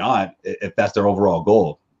see why not if that's their overall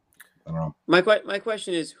goal. I don't know. My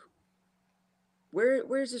question is,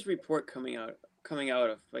 where's this report coming out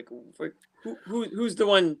of? Like, who's the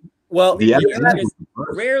one? Well,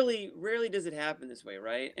 rarely does it happen this way,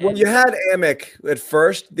 right? Well, you had Amick at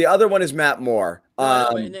first. The other one is Matt Moore.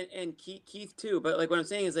 And Keith too. But like what I'm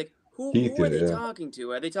saying is like, who are they talking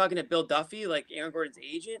to? Are they talking to Bill Duffy, like Aaron Gordon's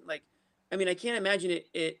agent? Like, I mean, I can't imagine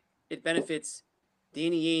it benefits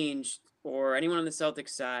Danny Ainge or anyone on the Celtics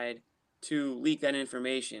side to leak that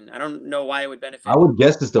information. I don't know why it would benefit. I would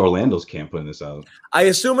guess it's the Orlando's camp putting this out. I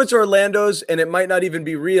assume it's Orlando's, and it might not even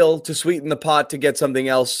be real to sweeten the pot to get something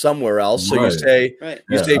else somewhere else. So you say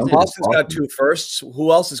Boston's got 2 firsts.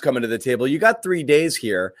 Who else is coming to the table? You got 3 days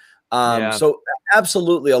here. So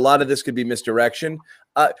absolutely, a lot of this could be misdirection.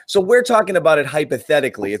 So we're talking about it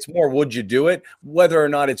hypothetically. It's more, would you do it? Whether or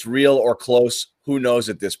not it's real or close, who knows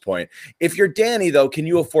at this point. If you're Danny, though, can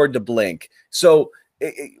you afford to blink? So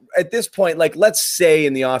at this point, like, let's say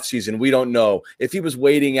in the offseason, we don't know if he was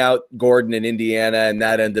waiting out Gordon in Indiana and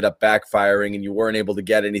that ended up backfiring and you weren't able to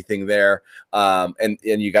get anything there and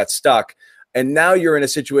you got stuck. And now you're in a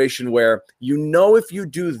situation where if you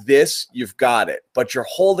do this, you've got it, but you're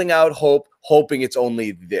holding out hope, hoping it's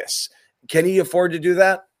only this. Can he afford to do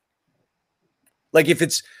that? Like if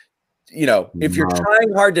it's, if you're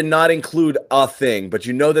trying hard to not include a thing, but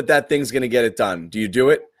that thing's going to get it done, do you do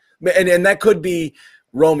it? And that could be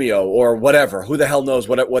Romeo or whatever. Who the hell knows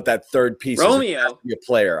what that third piece is? Romeo, be a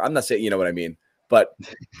player. I'm not saying, you know what I mean, but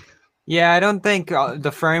yeah, I don't think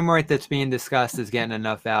the framework that's being discussed is getting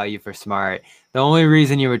enough value for Smart. The only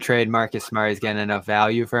reason you would trade Marcus Smart is getting enough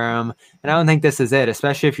value for him. And I don't think this is it,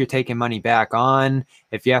 especially if you're taking money back on.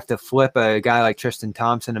 If you have to flip a guy like Tristan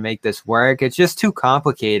Thompson to make this work, it's just too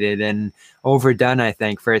complicated and overdone, I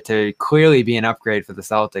think, for it to clearly be an upgrade for the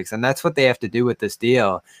Celtics. And that's what they have to do with this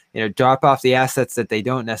deal. Drop off the assets that they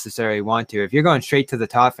don't necessarily want to. If you're going straight to the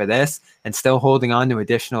top for this and still holding on to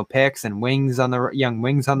additional picks and young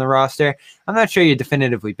wings on the roster, I'm not sure you're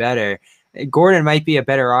definitively better. Gordon might be a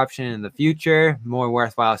better option in the future, more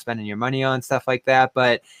worthwhile spending your money on, stuff like that.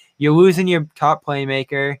 But you're losing your top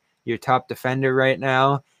playmaker, your top defender right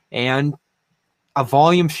now, and a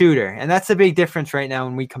volume shooter. And that's a big difference right now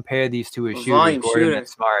when we compare these two as shooters, Gordon and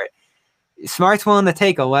Smart. Smart's willing to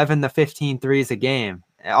take 11 to 15 threes a game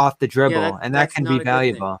off the dribble, and that can be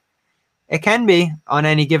valuable. It can be on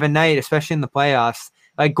any given night, especially in the playoffs.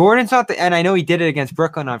 Like Gordon's not and I know he did it against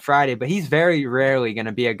Brooklyn on Friday, but he's very rarely going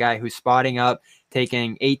to be a guy who's spotting up,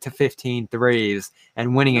 taking 8 to 15 threes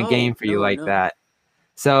and winning a game for you like that.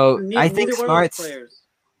 So I think Smart's,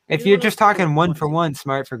 if you're just talking 1-for-1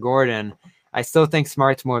 Smart for Gordon, I still think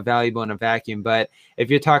Smart's more valuable in a vacuum. But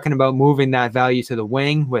if you're talking about moving that value to the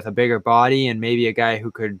wing with a bigger body and maybe a guy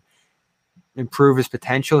who could improve his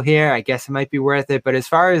potential here, I guess it might be worth it. But as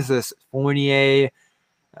far as this Fournier,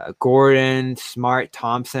 Gordon, Smart,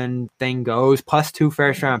 Thompson thing goes, plus 2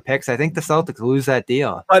 first-round picks, I think the Celtics lose that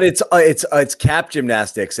deal. But it's cap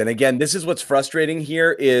gymnastics, and again, this is what's frustrating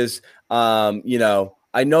here is, I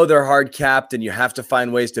know they're hard capped, and you have to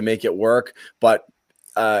find ways to make it work, but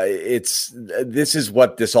this is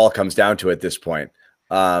what this all comes down to at this point,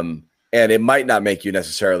 and it might not make you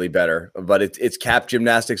necessarily better, but it's cap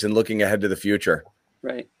gymnastics and looking ahead to the future.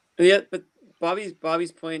 Right. Yeah, but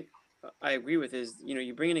Bobby's point, I agree with is,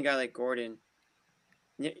 you bring in a guy like Gordon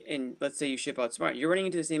and let's say you ship out Smart, you're running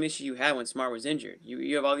into the same issue you had when Smart was injured.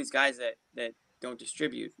 You have all these guys that don't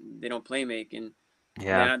distribute, they don't play make, and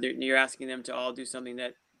you're asking them to all do something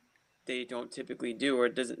that they don't typically do, or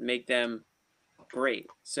it doesn't make them great.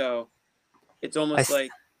 So it's almost like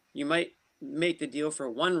you might make the deal for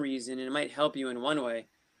one reason and it might help you in one way,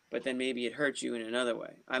 but then maybe it hurts you in another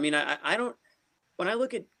way. I mean, I don't. When I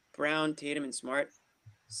look at Brown, Tatum, and Smart,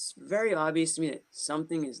 it's very obvious to me that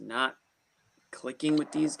something is not clicking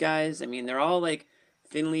with these guys. I mean, they're all like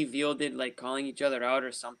thinly veiled, like calling each other out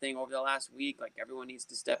or something over the last week. Like everyone needs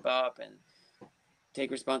to step up and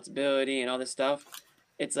take responsibility and all this stuff.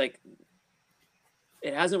 It's like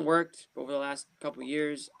it hasn't worked over the last couple of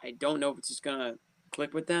years. I don't know if it's just gonna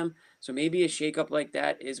click with them. So maybe a shakeup like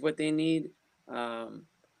that is what they need.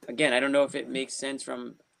 Again, I don't know if it makes sense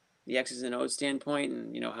from the X's and O's standpoint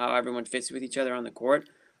and, you know, how everyone fits with each other on the court.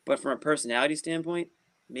 But from a personality standpoint,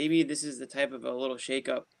 maybe this is the type of a little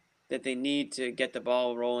shakeup that they need to get the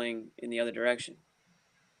ball rolling in the other direction.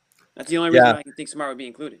 That's the only reason I can think Smart would be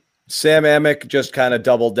included. Sam Amick just kind of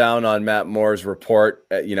doubled down on Matt Moore's report,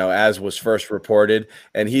 as was first reported.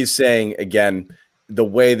 And he's saying, again, the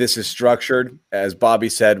way this is structured, as Bobby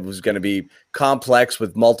said, was going to be complex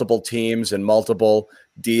with multiple teams and multiple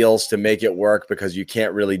deals to make it work because you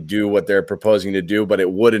can't really do what they're proposing to do, but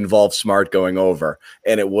it would involve Smart going over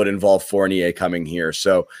and it would involve Fournier coming here.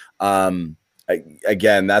 So,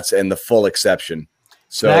 again, that's in the full exception.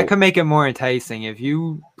 So that could make it more enticing if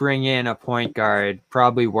you bring in a point guard,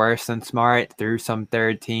 probably worse than Smart, through some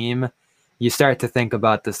third team. You start to think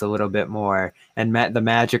about this a little bit more, and the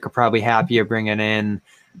Magic are probably happier bringing in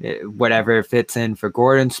whatever fits in for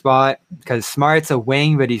Gordon's spot because Smart's a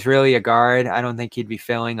wing, but he's really a guard. I don't think he'd be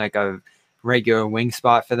filling like a regular wing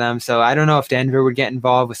spot for them. So I don't know if Denver would get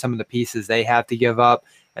involved with some of the pieces they have to give up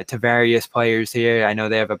to various players here. I know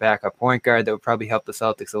they have a backup point guard that would probably help the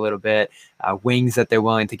Celtics a little bit, wings that they're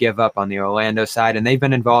willing to give up on the Orlando side, and they've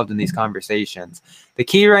been involved in these conversations. The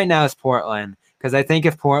key right now is Portland, because I think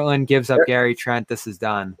if Portland gives up Gary Trent, this is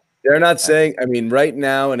done. They're not saying, I mean, right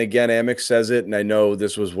now, and again, Amick says it, and I know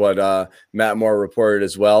this was what Matt Moore reported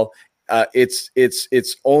as well. It's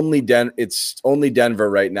only Denver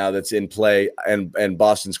right now that's in play, and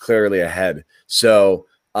Boston's clearly ahead. So,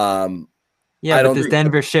 but does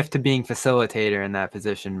Denver shift to being facilitator in that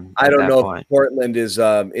position? I don't know if Portland is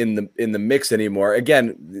in the mix anymore.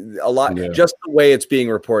 Again, just the way it's being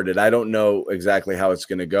reported. I don't know exactly how it's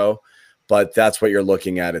going to go, but that's what you're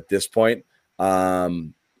looking at this point.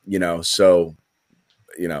 So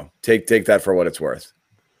take that for what it's worth.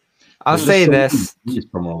 I'll say this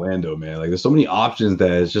from Orlando, man. Like, there's so many options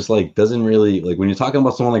that it's just like doesn't really, like, when you're talking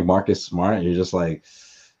about someone like Marcus Smart, you're just like,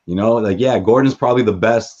 Gordon's probably the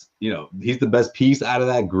best. He's the best piece out of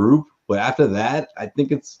that group. But after that, I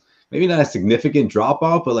think it's maybe not a significant drop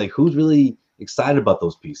off, but like, who's really excited about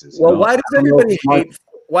those pieces? Well, why does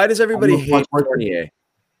everybody hate Fournier?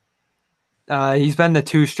 He's been the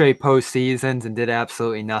 2 straight postseasons and did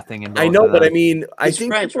absolutely nothing in both I know, of but them. I mean,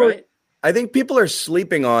 I think people are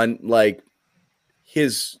sleeping on like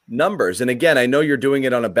his numbers. And again, I know you're doing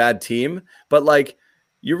it on a bad team, but like,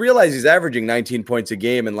 you realize he's averaging 19 points a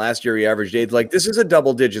game, and last year he averaged 8. Like, this is a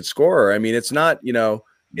double-digit scorer. I mean, it's not,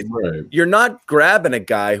 you're not grabbing a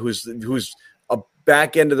guy who's a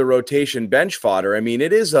back end of the rotation bench fodder. I mean,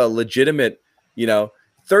 it is a legitimate,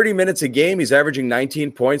 30 minutes a game. He's averaging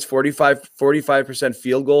 19 points, 45%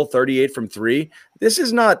 field goal, 38 from 3. This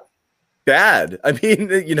is not bad. I mean,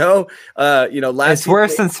 it's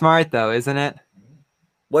worse than Smart though, isn't it?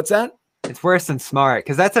 What's that? It's worse than Smart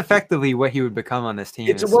because that's effectively what he would become on this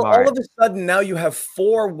team. All of a sudden now you have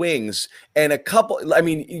 4 wings and a couple. I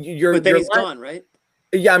mean, but then he's gone, right?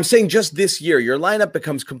 Yeah, I'm saying just this year, your lineup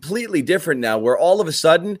becomes completely different now, where all of a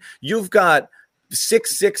sudden you've got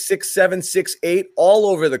 6'6", 6'7", 6'8", all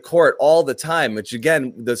over the court all the time, which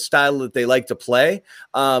again, the style that they like to play.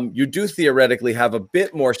 You do theoretically have a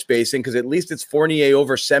bit more spacing because at least it's Fournier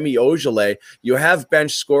over Semi Ojeleye. You have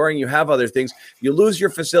bench scoring, you have other things. You lose your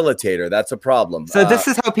facilitator. That's a problem. So this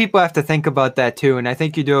is how people have to think about that too. And I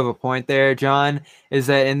think you do have a point there, John, is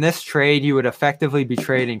that in this trade, you would effectively be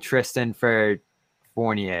trading Tristan for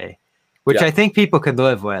Fournier, which I think people could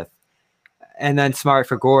live with. And then Smart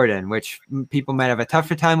for Gordon, which people might have a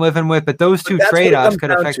tougher time living with. But those two trade-offs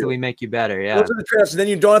could effectively make you better. Yeah, those are the trade-offs. And then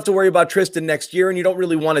you don't have to worry about Tristan next year, and you don't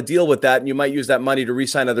really want to deal with that. And you might use that money to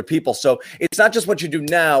re-sign other people. So it's not just what you do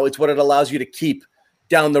now; it's what it allows you to keep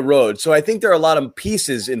down the road. So I think there are a lot of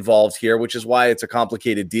pieces involved here, which is why it's a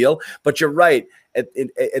complicated deal. But you're right. At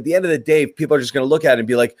the end of the day, people are just going to look at it and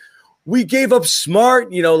be like, "We gave up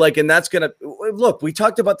Smart," and that's going to look. We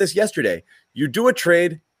talked about this yesterday. You do a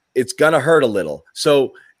trade. It's going to hurt a little.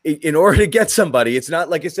 So in order to get somebody, it's not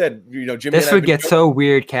like I said, Jimmy. This would get so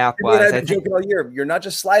weird cap-wise. I've been joking all year. You're not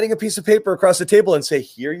just sliding a piece of paper across the table and say,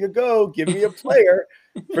 "Here you go, give me a player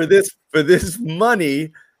for this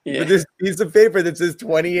money, for this piece of paper that says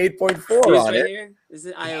 28.4 on it." This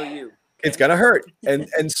is IOU. Okay. It's going to hurt.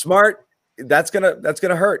 And Smart, that's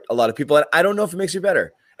gonna hurt a lot of people. And I don't know if it makes you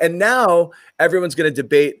better. And now everyone's gonna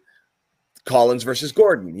debate Collins versus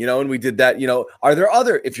Gordon, and we did that. Are there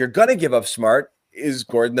other? If you're gonna give up Smart, is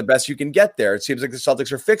Gordon the best you can get there? It seems like the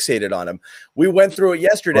Celtics are fixated on him. We went through it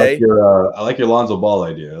yesterday. I like your Lonzo Ball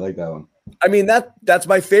idea. I like that one. I mean, that's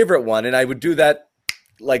my favorite one, and I would do that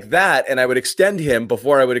like that, and I would extend him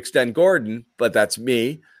before I would extend Gordon, but that's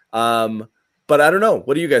me. But I don't know.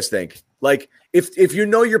 What do you guys think? Like, if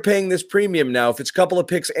you're paying this premium now, if it's a couple of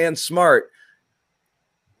picks and Smart,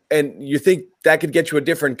 and you think that could get you a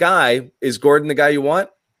different guy, is Gordon the guy you want?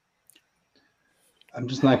 I'm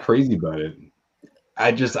just not crazy about it.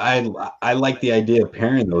 I like the idea of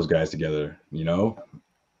pairing those guys together, Yeah.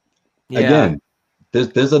 Again,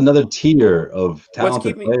 there's another tier of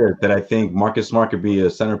talented players that I think Marcus Smart could be a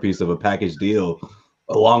centerpiece of a package deal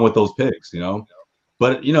along with those picks,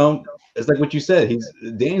 But, it's like what you said.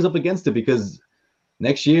 Danny's up against it because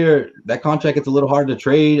next year that contract gets a little hard to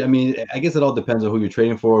trade. I mean, I guess it all depends on who you're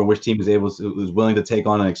trading for and which team is willing to take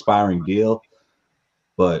on an expiring deal.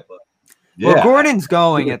 But yeah. Well, Gordon's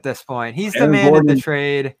going at this point. He's demanded the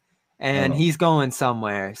trade, and he's going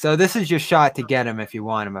somewhere. So this is your shot to get him if you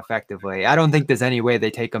want him effectively. I don't think there's any way they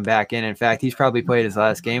take him back in. In fact, he's probably played his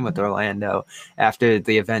last game with Orlando after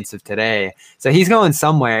the events of today. So he's going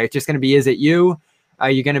somewhere. It's just going to be, is it you? Are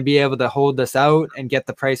you going to be able to hold this out and get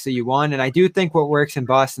the price that you want? And I do think what works in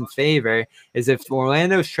Boston's favor is if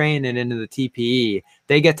Orlando's trading it into the TPE,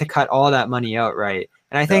 they get to cut all that money outright.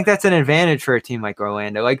 And I think that's an advantage for a team like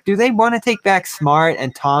Orlando. Like, do they want to take back Smart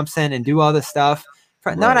and Thompson and do all this stuff?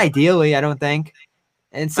 Not ideally, I don't think.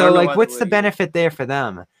 And so, like, what's the benefit there for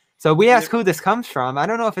them? So we ask who this comes from. I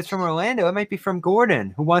don't know if it's from Orlando. It might be from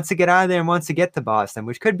Gordon, who wants to get out of there and wants to get to Boston,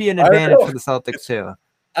 which could be an advantage for the Celtics too.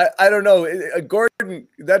 I don't know. Gordon,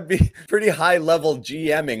 that'd be pretty high level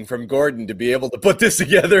GMing from Gordon to be able to put this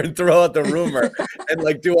together and throw out the rumor and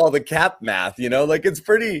like do all the cap math, like it's a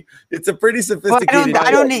pretty sophisticated.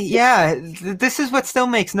 This is what still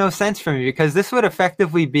makes no sense for me because this would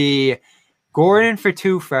effectively be Gordon for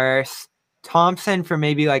 2 firsts, Thompson for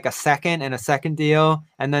maybe like a second and a second deal,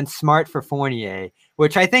 and then Smart for Fournier,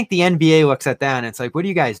 which I think the NBA looks at that and it's like, what are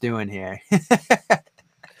you guys doing here?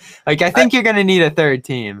 Like, I think you're going to need a third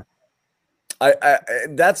team.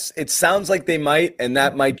 It sounds like they might, and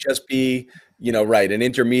that might just be, right, an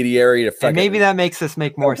intermediary to. And maybe that makes this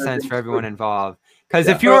make more sense for everyone involved. Because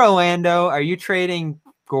if you're Orlando, are you trading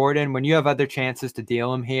Gordon when you have other chances to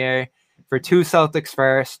deal him here for 2 Celtics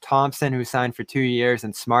first, Thompson, who signed for 2 years,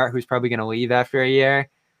 and Smart, who's probably going to leave after a year?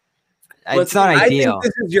 It's not ideal. I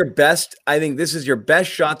think this is your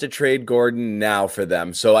best shot to trade Gordon now for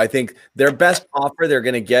them. So I think their best offer they're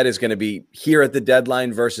going to get is going to be here at the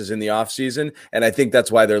deadline versus in the offseason. And I think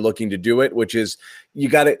that's why they're looking to do it, which is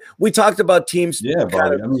we talked about teams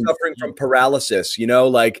suffering from paralysis,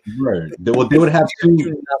 like right. They would have to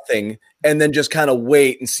do nothing and then just kind of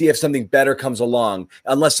wait and see if something better comes along,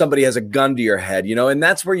 unless somebody has a gun to your head, and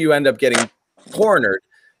that's where you end up getting cornered.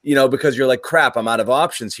 Because you're like, crap, I'm out of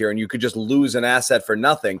options here, and you could just lose an asset for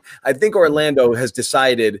nothing. I think Orlando has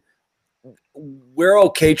decided we're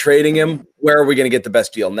okay trading him. Where are we going to get the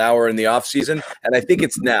best deal, now or in the offseason? And I think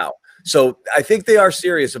it's now. So I think they are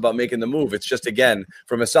serious about making the move. It's just, again,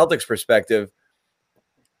 from a Celtics perspective,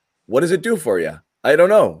 what does it do for you? I don't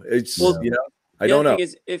know. I don't know. The thing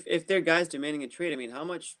is, if they're guys demanding a trade, I mean, how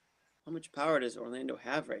much power does Orlando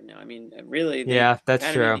have right now? I mean, really,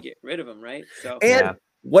 that's true. Need to get rid of him, right? So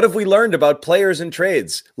what have we learned about players and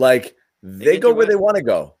trades? Like, they go where they want to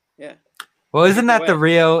go. Yeah. Well, isn't that the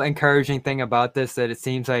real encouraging thing about this, that it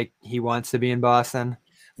sees like he wants to be in Boston?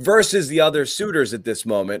 Versus the other suitors at this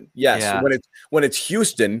moment. Yes. Yeah. When it's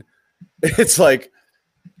Houston, it's like,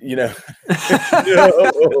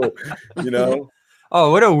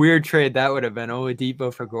 Oh, what a weird trade that would have been.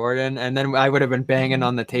 Oladipo for Gordon. And then I would have been banging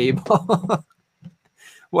on the table.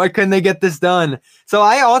 Why couldn't they get this done? So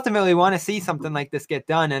I ultimately want to see something like this get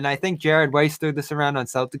done. And I think Jared Weiss threw this around on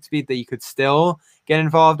Celtics Beat that you could still get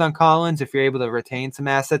involved on Collins if you're able to retain some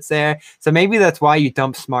assets there. So maybe that's why you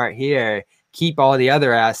dump Smart here, keep all the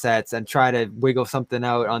other assets, and try to wiggle something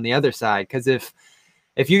out on the other side. Because if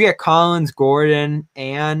you get Collins, Gordon,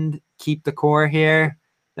 and keep the core here,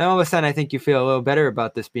 then all of a sudden I think you feel a little better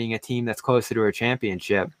about this being a team that's closer to a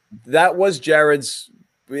championship. That was Jared's.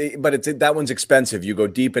 But that one's expensive. You go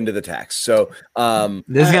deep into the tax. So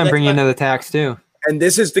this is going to bring you into the tax too. And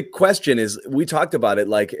this is the question is, we talked about it.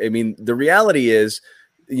 Like, I mean, the reality is,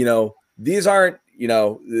 these aren't,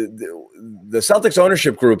 the Celtics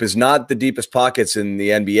ownership group is not the deepest pockets in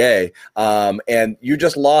the NBA. And you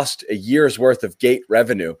just lost a year's worth of gate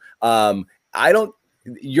revenue. I don't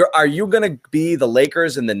are you going to be the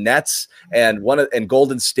Lakers and the Nets and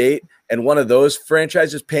Golden State and one of those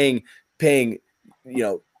franchises paying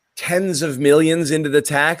tens of millions into the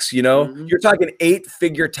tax? You're talking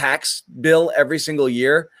 8-figure tax bill every single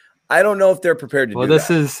year. I don't know if they're prepared to do that. Well, this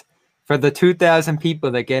is for the 2,000 people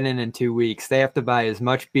that get in 2 weeks. They have to buy as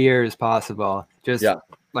much beer as possible. Just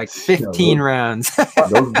like 15 rounds.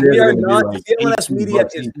 We are not. CLNS Media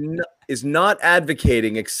is not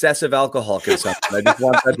advocating excessive alcohol consumption. I just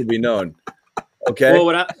want that to be known. Okay. Well,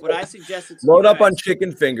 what I suggested to load up on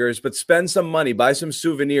chicken fingers, but spend some money, buy some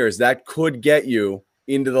souvenirs that could get you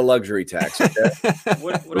into the luxury tax. Okay?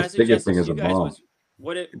 what I suggested to you guys was,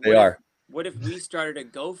 what if we started a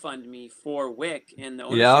GoFundMe for Wick and the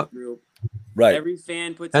ownership group? Right. Every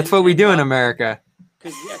fan puts. That's what we do in America.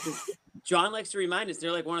 Because John likes to remind us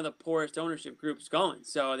they're like one of the poorest ownership groups going,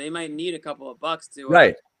 so they might need a couple of bucks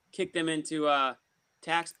to kick them into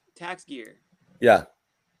tax gear. Yeah,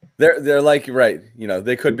 they're like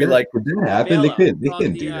they could be like. Could that happen? They could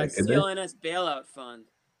do that. CLNS bailout fund.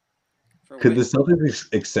 Could the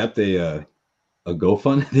Celtics accept a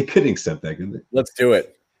GoFund? They couldn't accept that, could they? Let's do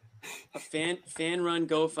it. A fan run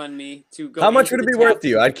GoFundMe to go. How much would it be worth to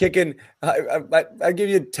you? I'd kick in. I'd give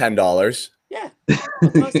you $10. Yeah.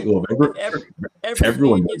 Well,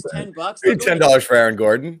 everyone gives $10. $10 for Aaron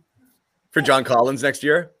Gordon, for John Collins next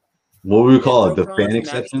year. What would we call it? The fan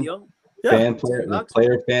exception? Yeah.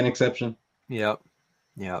 Player fan exception? Yep.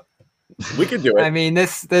 We could do it. I mean,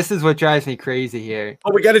 this is what drives me crazy here.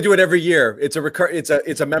 Oh, we got to do it every year. It's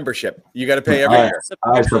a membership. You got to pay every year.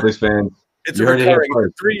 All right, Celtics fans. It's a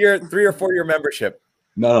recurring 3 or 4 year membership.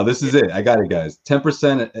 No, this is it. I got it, guys.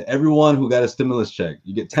 10%. Everyone who got a stimulus check,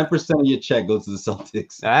 you get 10% of your check goes to the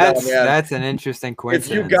Celtics. That's an interesting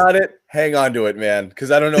coincidence. If you got it, hang on to it, man,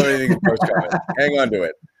 because I don't know anything coming. Hang on to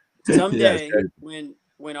it. Someday,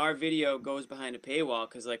 when our video goes behind a paywall,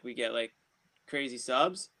 because we get crazy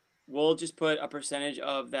subs, we'll just put a percentage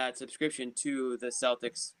of that subscription to the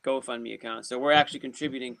Celtics GoFundMe account. So we're actually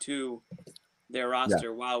contributing to their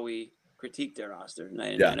roster while we critique their roster.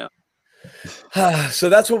 I know. So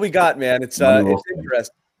that's what we got, man. It's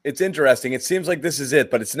interesting. It's interesting. It seems like this is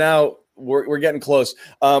it, but it's now we're getting close.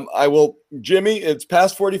 Jimmy, it's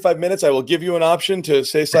past 45 minutes. I will give you an option to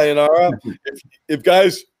say sayonara. if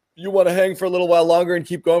guys, you want to hang for a little while longer and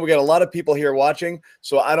keep going, we got a lot of people here watching,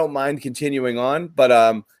 so I don't mind continuing on.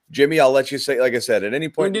 But Jimmy, I'll let you say, like I said, at any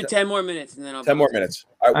point. We'll do 10 more minutes, and then I'll 10 more minutes.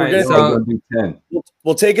 All right, we're going to do 10.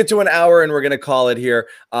 We'll take it to an hour, and we're going to call it here.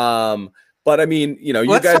 But I mean,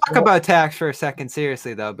 let's talk about tax for a second,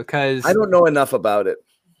 seriously, though, because I don't know enough about it.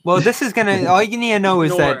 Well, this is gonna. All you need to know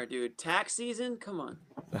is that, dude, tax season. Come on.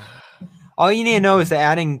 All you need to know is that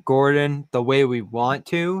adding Gordon the way we want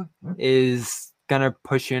to is gonna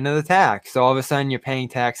push you into the tax. So all of a sudden, you're paying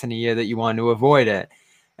tax in a year that you want to avoid it,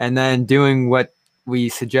 and then doing what we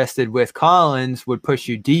suggested with Collins would push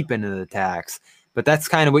you deep into the tax. But that's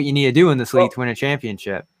kind of what you need to do in this league to win a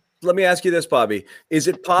championship. Let me ask you this, Bobby: is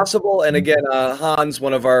it possible? And again, Hans,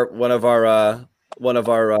 one of our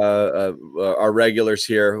regulars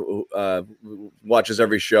here, who watches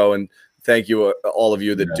every show, and thank you, all of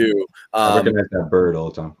you that do. I recognize that bird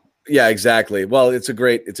all the time. Yeah, exactly. Well, it's a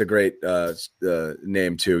great name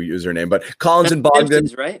too, username. But Collins and Bogdan,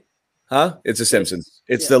 Simpsons, right? Huh? It's a Simpsons.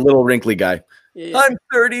 It's the little wrinkly guy. Yeah. I'm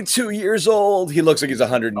 32 years old. He looks like he's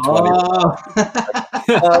 120.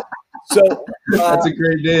 Oh. So that's a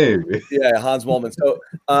great name. Yeah, Hans Mollman. So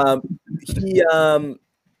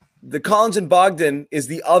the Collins and Bogdan is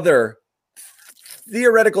the other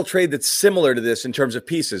theoretical trade that's similar to this in terms of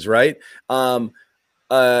pieces, right?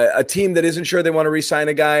 A team that isn't sure they want to re-sign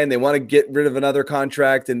a guy and they want to get rid of another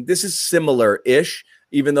contract, and this is similar-ish,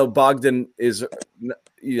 even though Bogdan is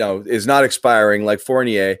not expiring like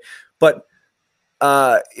Fournier. But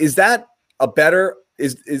is that a better?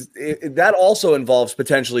 Is that also involves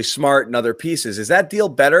potentially Smart and other pieces? Is that deal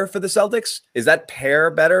better for the Celtics? Is that pair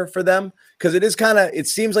better for them? Because it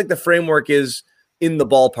seems like the framework is in the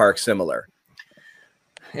ballpark similar.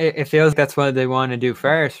 It feels that's what they want to do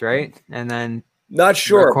first, right? And then not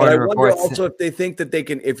sure, but I wonder also if they think that they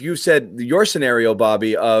can. If you said your scenario,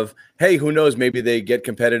 Bobby, of hey, who knows, maybe they get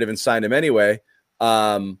competitive and sign him anyway.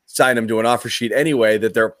 Sign him to an offer sheet anyway,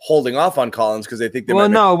 that they're holding off on Collins because they think they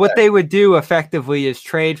what they would do effectively is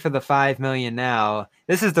trade for the $5 million now.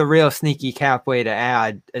 This is the real sneaky cap way to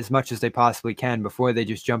add as much as they possibly can before they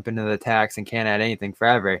just jump into the tax and can't add anything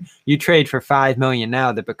forever. You trade for $5 million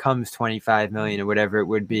now that becomes $25 million or whatever it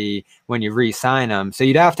would be when you re-sign them. So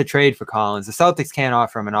you'd have to trade for Collins. The Celtics can't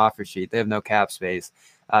offer him an offer sheet. They have no cap space.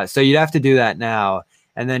 So you'd have to do that now.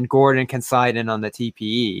 And then Gordon can slide in on the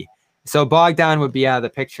TPE. So Bogdan would be out of the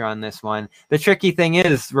picture on this one. The tricky thing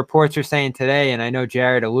is, reports are saying today, and I know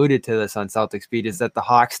Jared alluded to this on Celtics Beat, is that the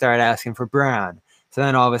Hawks start asking for Brown. So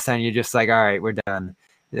then all of a sudden you're just like, all right, we're done.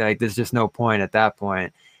 Like, there's just no point at that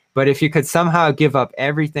point. But if you could somehow give up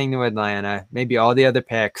everything to Atlanta, maybe all the other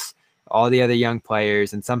picks, all the other young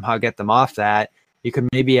players, and somehow get them off that, you could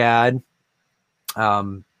maybe add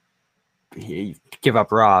give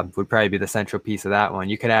up Rob would probably be the central piece of that one.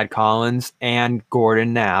 You could add Collins and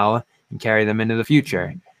Gordon now and carry them into the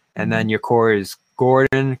future. And then your core is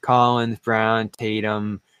Gordon, Collins, Brown,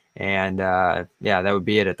 Tatum, and that would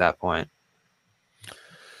be it at that point.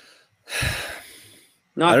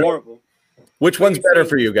 Not horrible. Which one's better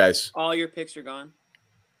for you guys? All your picks are gone.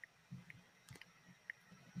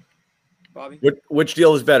 Bobby? Which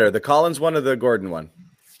deal is better, the Collins one or the Gordon one?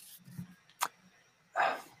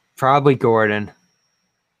 Probably Gordon.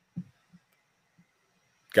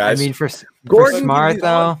 Guys, I mean, for Smart,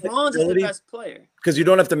 though. Collins is the best player. Because you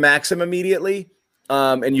don't have to max him immediately,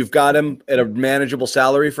 and you've got him at a manageable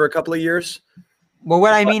salary for a couple of years. Well,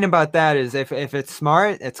 what I mean about that is if it's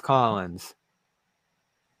Smart, it's Collins.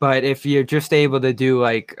 But if you're just able to do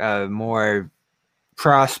like a more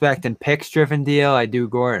prospect and picks driven deal, I do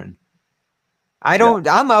Gordon.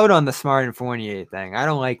 I'm out on the Smart and Fournier thing. I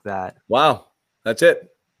don't like that. Wow. That's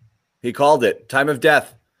it. He called it. Time of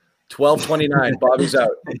death. 12:29. Bobby's out.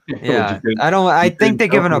 Yeah. I think they're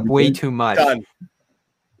giving up way too much. Done.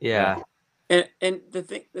 Yeah. And the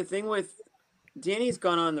thing with Danny's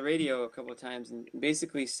gone on the radio a couple of times and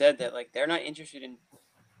basically said that like they're not interested in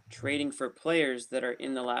trading for players that are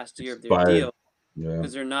in the last year of their deal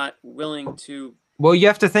because they're not willing to. Well, you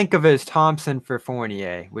have to think of it as Thompson for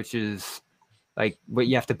Fournier, which is like what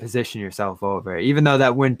you have to position yourself over. Even though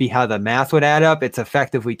that wouldn't be how the math would add up, it's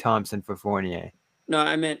effectively Thompson for Fournier. No,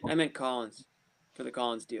 I meant Collins for the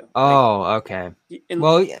Collins deal. Oh, okay.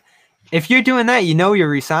 Well, if you're doing that, you're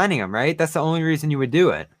re-signing him, right? That's the only reason you would do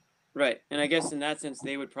it. Right. And I guess in that sense,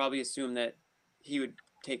 they would probably assume that he would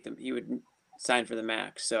take them. He would sign for the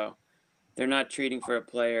max. So they're not trading for a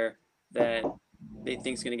player that they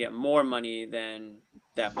think is going to get more money than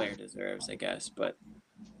that player deserves, I guess. But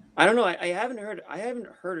I don't know. I haven't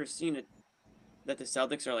heard or seen it that the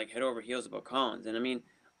Celtics are like head over heels about Collins. And I mean,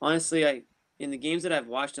 honestly, in the games that I've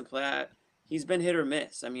watched him play, he's been hit or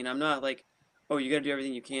miss. I mean, I'm not like, oh, you got to do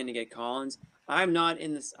everything you can to get Collins. I'm not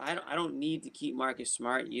in this. I don't need to keep Marcus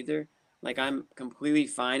Smart either. Like, I'm completely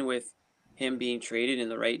fine with him being traded in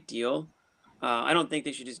the right deal. I don't think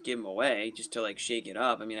they should just give him away just to like shake it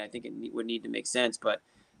up. I mean, I think it would need to make sense, but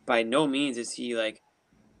by no means is he like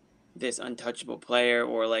this untouchable player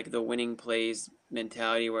or like the winning plays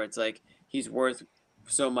mentality where it's like he's worth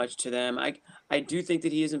so much to them. I do think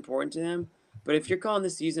that he is important to them, but if you're calling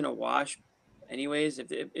the season a wash, anyways,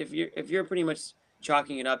 if you're pretty much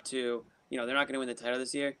chalking it up to they're not going to win the title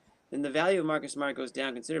this year, then the value of Marcus Smart goes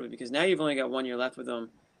down considerably because now you've only got 1 year left with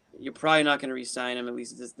him. You're probably not going to re-sign him. At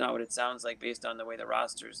least that's not what it sounds like based on the way the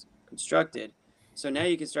roster's constructed. So now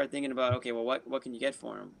you can start thinking about, okay, well, what can you get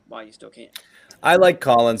for him while you still can't? I like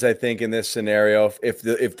Collins, I think, in this scenario, if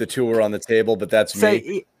the two were on the table, but that's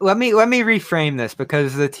me. Let me reframe this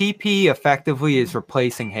because the TP effectively is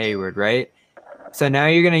replacing Hayward, right? So now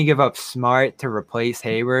you're going to give up Smart to replace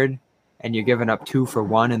Hayward, and you're giving up 2 for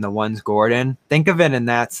 1, and the one's Gordon. Think of it in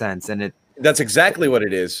that sense, and that's exactly what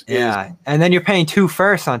it is. Yeah, and then you're paying 2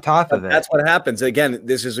 firsts on top of it. That's what happens. Again,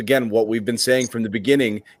 this is what we've been saying from the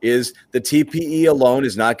beginning is the TPE alone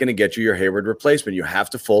is not going to get you your Hayward replacement. You have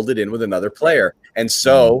to fold it in with another player. And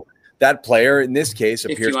so that player in this case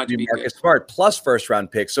appears to be Marcus Smart plus first-round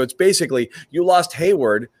picks. So it's basically you lost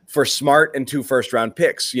Hayward for Smart and 2 first-round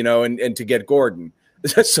picks, and to get Gordon.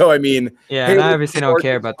 So, I mean, and I obviously don't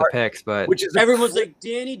care about the picks, but everyone's like,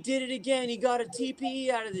 Danny did it again. He got a TPE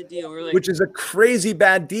out of the deal. We're like, which is a crazy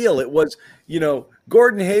bad deal. It was,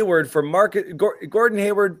 Gordon Hayward for Gordon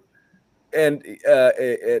Hayward and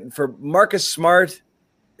for Marcus Smart.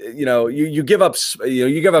 You give up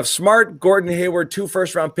Smart, Gordon Hayward, 2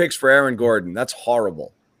 first-round picks for Aaron Gordon. That's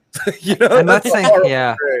horrible. And let's think,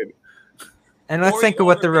 And let's think of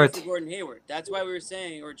what the road. Gordon Hayward. That's why we were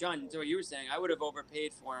saying, or John, that's what you were saying. I would have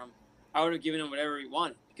overpaid for him. I would have given him whatever he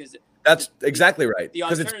wanted because that's exactly right.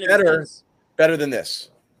 Because it's better than this.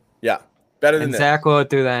 Yeah, better than this. Zach will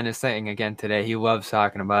do that in his thing again today. He loves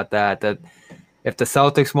talking about that. That if the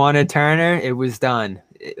Celtics wanted Turner, it was done.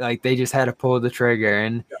 Like they just had to pull the trigger.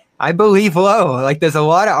 And I believe Lowe. Like there's a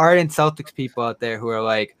lot of ardent Celtics people out there who are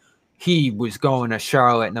like, he was going to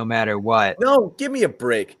Charlotte no matter what. No, give me a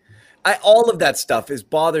break. All of that stuff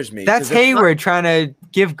bothers me. That's Hayward trying to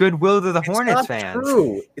give goodwill to the Hornets fans.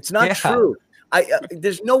 True. It's not true.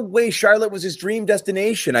 There's no way Charlotte was his dream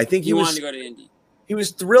destination. I think He wanted to go to Indy. He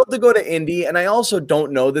was thrilled to go to Indy, and I also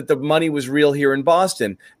don't know that the money was real here in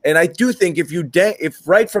Boston. And I do think if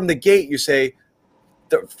right from the gate you say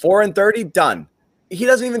 4 and 30, done. He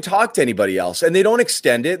doesn't even talk to anybody else, and they don't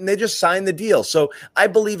extend it, and they just sign the deal. So I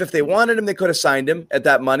believe if they wanted him, they could have signed him at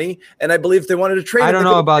that money, and I believe if they wanted to trade him, I don't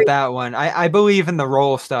know about that one. I believe in the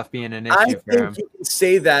role stuff being an issue I for think him. you can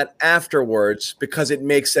say that afterwards because it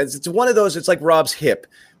makes sense. It's one of those. It's like Rob's hip.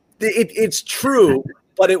 It's true,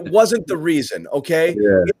 but it wasn't the reason. Okay,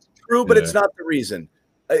 it's true, but it's not the reason.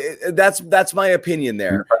 That's my opinion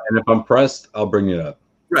there. And if I'm pressed, I'll bring it up.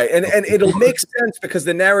 Right, and it'll make sense because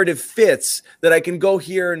the narrative fits that I can go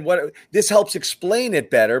here and what this helps explain it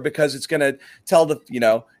better because it's going to tell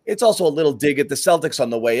it's also a little dig at the Celtics on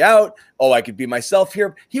the way out. Oh, I could be myself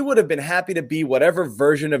here. He would have been happy to be whatever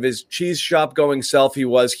version of his cheese shop going self he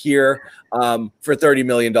was here for $30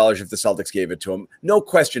 million if the Celtics gave it to him. No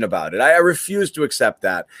question about it. I refuse to accept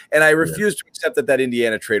that, and I refuse to accept that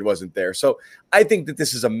Indiana trade wasn't there. So I think that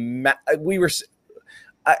this is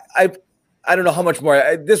I don't know how much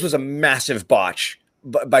more. This was a massive botch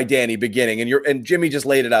by Danny beginning, and Jimmy just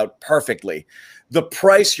laid it out perfectly. The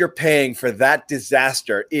price you're paying for that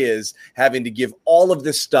disaster is having to give all of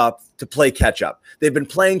this stuff to play catch up. They've been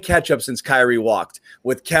playing catch up since Kyrie walked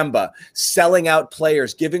with Kemba, selling out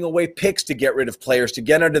players, giving away picks to get rid of players, to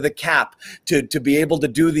get under the cap, to be able to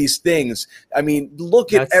do these things. I mean,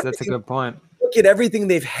 that's a good point. Look at everything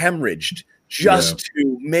they've hemorrhaged just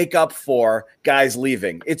to make up for guys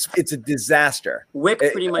leaving. It's a disaster. Wick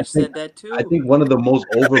pretty much said that too. I think one of the most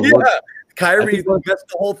overlooked. Kyrie messed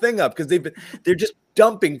the whole thing up because they're just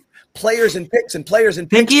dumping players and picks and players and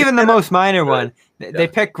picks. Think even the most minor one. They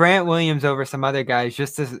picked Grant Williams over some other guys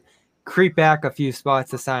just to creep back a few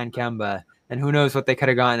spots to sign Kemba. And who knows what they could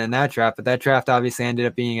have gotten in that draft. But that draft obviously ended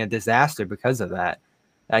up being a disaster because of that.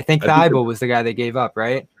 I think Thibault was the guy they gave up,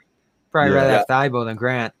 right? Probably rather have Thibault than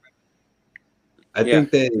Grant. I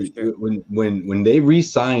think that when they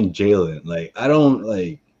re-signed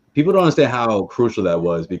Jalen, people don't understand how crucial that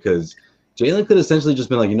was because Jalen could essentially just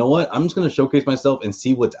been like, you know what? I'm just going to showcase myself and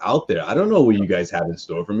see what's out there. I don't know what you guys have in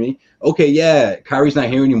store for me. Okay, yeah, Kyrie's not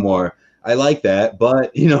here anymore. I like that,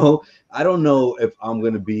 but I don't know if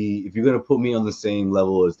you're going to put me on the same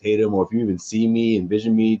level as Tatum or if you even see me,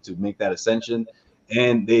 envision me to make that ascension.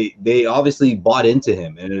 And they obviously bought into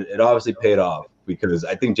him, and it obviously paid off because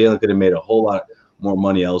I think Jalen could have made a whole lot more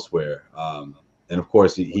money elsewhere. And of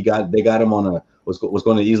course, they got him on was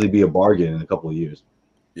going to easily be a bargain in a couple of years.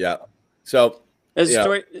 Yeah. So there's a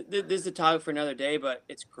story. This is a topic for another day, but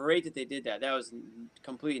it's great that they did that. That was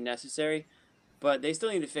completely necessary. But they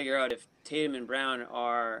still need to figure out if Tatum and Brown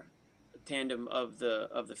are a tandem of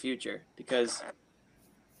the future because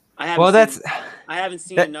I haven't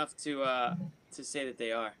seen enough to say that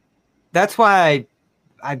they are. That's why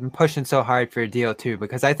I've been pushing so hard for a deal too,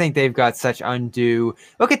 because I think they've got such undue.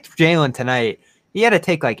 Look at Jalen tonight. He had to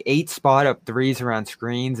take 8 spot up threes around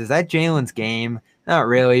screens. Is that Jalen's game? Not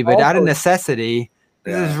really, but out of necessity,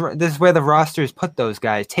 this is where the rosters put those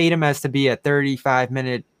guys. Tatum has to be a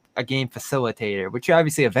 35-minute a game facilitator, which you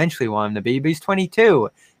obviously eventually want him to be, but he's 22.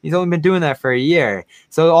 He's only been doing that for a year.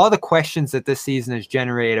 So all the questions that this season has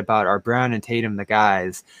generated about are Brown and Tatum the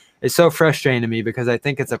guys is so frustrating to me because I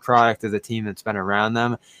think it's a product of the team that's been around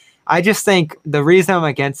them. I just think the reason I'm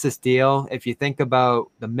against this deal, if you think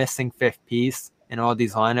about the missing fifth piece in all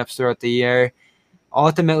these lineups throughout the year,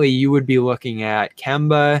 ultimately you would be looking at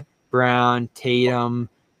Kemba, Brown, Tatum,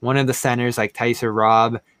 one of the centers like Tice or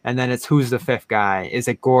Rob, and then it's who's the fifth guy? Is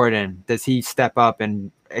it Gordon? Does he step up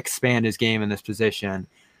and expand his game in this position?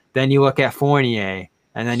 Then you look at Fournier,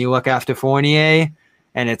 and then you look after Fournier,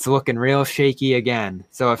 and it's looking real shaky again.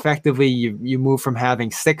 So effectively, you move from having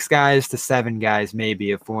 6 guys to 7 guys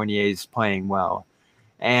maybe if Fournier's playing well.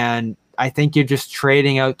 And I think you're just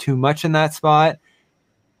trading out too much in that spot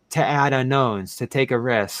to add unknowns, to take a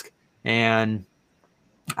risk. And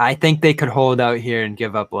I think they could hold out here and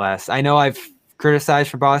give up less. I know I've criticized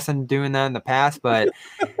for Boston doing that in the past, but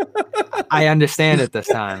I understand it this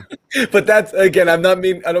time. But that's, again, I don't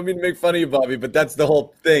mean to make fun of you, Bobby, but that's the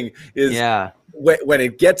whole thing is when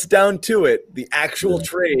it gets down to it, the actual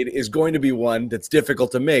trade is going to be one that's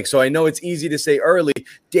difficult to make. So I know it's easy to say early,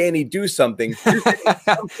 Danny, do something.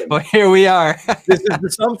 Well, here we are. This is the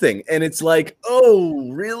something. And it's like, oh,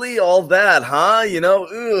 really? All that, huh? I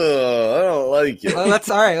don't like it. Well,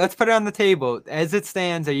 let's put it on the table. As it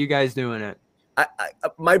stands, are you guys doing it?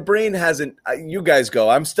 My brain hasn't. You guys go.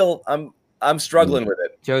 I'm struggling with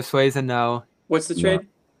it. Joe Sway's a no. What's the trade?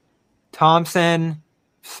 Thompson,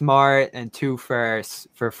 Smart, and 2 firsts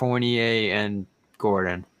for Fournier and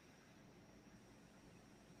Gordon.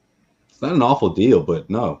 It's not an awful deal,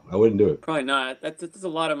 but no, I wouldn't do it. Probably not. That's a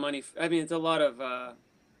lot of money. I mean, it's a lot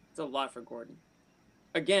for Gordon.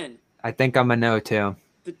 Again, I think I'm a no too.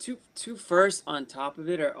 the two firsts on top of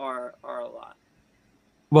it are a lot.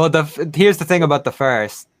 Well, here's the thing about the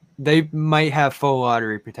first. They might have full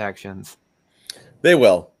lottery protections. They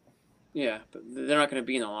will. Yeah, but they're not going to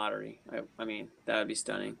be in the lottery. I mean, that would be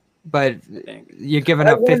stunning. But I think. you're giving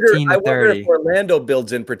up 15 to 30. I wonder if Orlando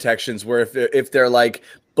builds in protections where if they're like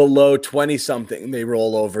below 20 something, they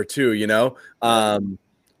roll over too, you know?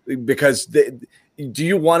 Because do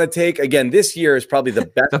you want to take, again, this year is probably the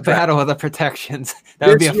best. The battle of the protections. That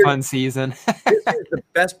would be a fun season. This is the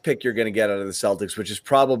best pick you're going to get out of the Celtics, which is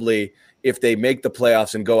probably, if they make the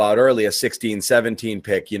playoffs and go out early, a 16, 17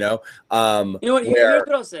 pick, you know? You know what? Here's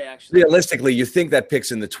what I'll say, actually. Realistically, you think that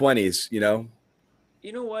pick's in the 20s, you know?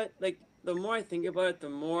 You know what? Like, the more I think about it, the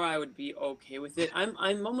more I would be okay with it.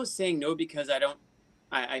 I'm almost saying no because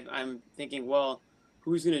I'm thinking, well,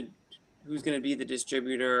 who's gonna be the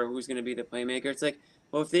distributor? Who's gonna be the playmaker? It's like,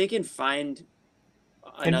 well, if they can find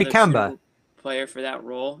another Kemba player for that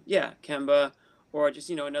role, yeah, Kemba, or just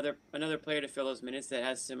another player to fill those minutes that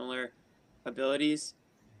has similar abilities.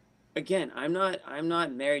 Again, I'm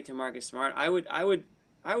not married to Marcus Smart. I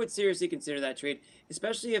would seriously consider that trade,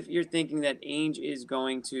 especially if you're thinking that Ainge is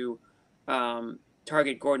going to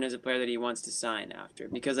target Gordon as a player that he wants to sign after.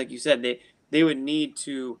 Because like you said, they would need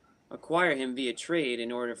to acquire him via trade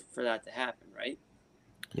in order for that to happen, right?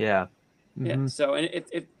 Yeah. Mm-hmm. Yeah. So and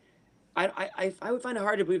if I would find it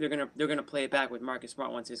hard to believe they're gonna play it back with Marcus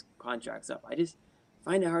Smart once his contract's up. I just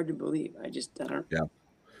find it hard to believe. I don't. Yeah.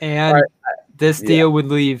 And this deal would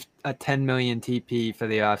leave a 10 million TP for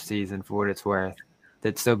the offseason for what it's worth.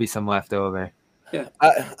 There'd still be some left over. Yeah.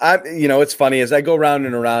 I it's funny as I go round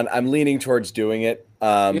and around, I'm leaning towards doing it.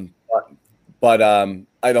 But I'm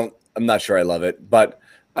not sure I love it. But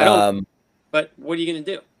I don't. But what are you gonna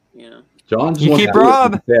do? John, you keep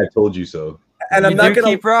Rob. Say I told you so. And I'm not gonna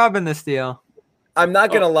keep Rob in this deal. I'm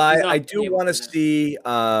not gonna lie. I do want to see.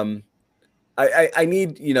 I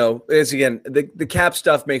need, it's again, the cap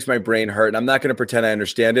stuff makes my brain hurt, and I'm not going to pretend I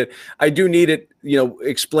understand it. I do need it,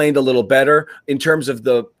 explained a little better in terms of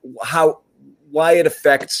why it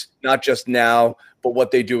affects not just now, but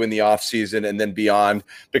what they do in the off season and then beyond,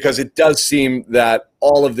 because it does seem that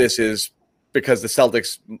all of this is because the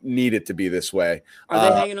Celtics need it to be this way. Are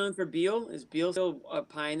they hanging on for Beal? Is Beal still a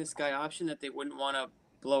pie in the sky option that they wouldn't want to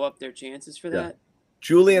blow up their chances for that?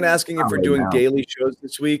 Julian asking if we're doing daily shows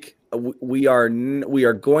this week. We are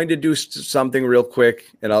going to do something real quick,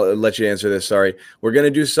 and I'll let you answer this. Sorry. We're going to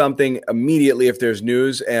do something immediately if there's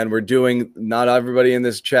news, and we're doing, not everybody in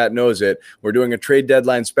this chat knows it, we're doing a trade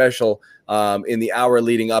deadline special in the hour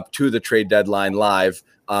leading up to the trade deadline live,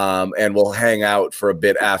 and we'll hang out for a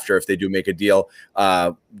bit after if they do make a deal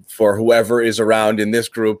for whoever is around in this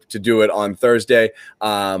group to do it on Thursday.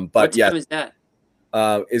 But what time is that?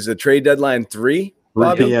 Is the trade deadline 3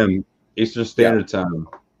 p.m. Eastern Standard Time.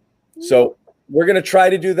 So we're going to try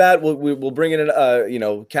to do that. We'll bring in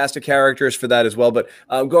a cast of characters for that as well. But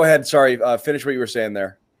go ahead. Sorry, finish what you were saying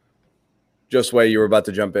there. Josue, you were about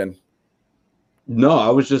to jump in. No, I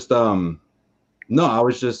was just what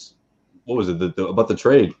was it? About the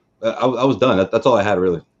trade. I was done. That's all I had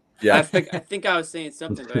really. Yeah, I think I was saying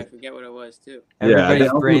something, but I forget what it was too. Everybody's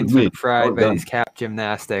brains are fried by these cap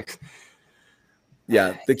gymnastics.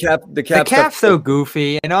 Yeah, the cap's so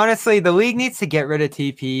goofy, and honestly, the league needs to get rid of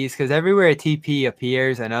TPs because everywhere a TP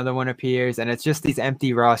appears, another one appears, and it's just these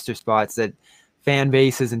empty roster spots that fan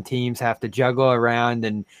bases and teams have to juggle around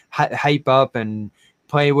and hype up and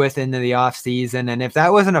play with into the off season. And if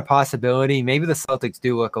that wasn't a possibility, maybe the Celtics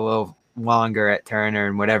do look a little longer at Turner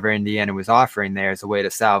and whatever Indiana was offering there as a way to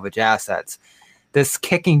salvage assets. This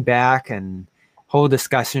kicking back and whole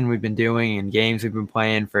discussion we've been doing and games we've been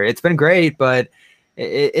playing it's been great, but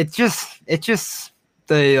it's just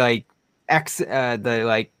the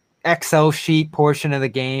Excel sheet portion of the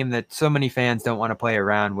game that so many fans don't want to play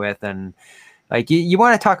around with. And you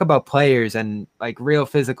want to talk about players and real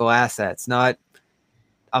physical assets, not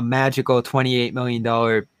a magical $28 million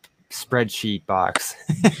spreadsheet box.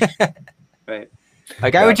 Right.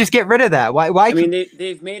 I would just get rid of that. Why? I mean,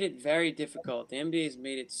 they've made it very difficult. The NBA's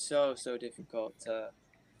made it so difficult to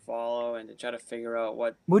follow and to try to figure out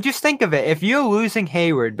what. Well, just think of it. If you're losing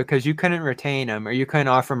Hayward because you couldn't retain him or you couldn't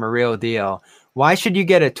offer him a real deal, why should you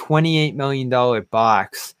get a $28 million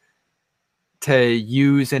box to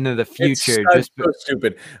use into the future? It's so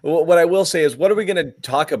stupid. What I will say is, what are we going to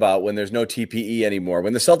talk about when there's no TPE anymore?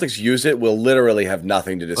 When the Celtics use it, we'll literally have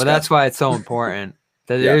nothing to discuss. Well, that's why it's so important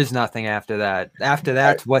that there is nothing after that. After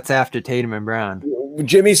that, what's after Tatum and Brown?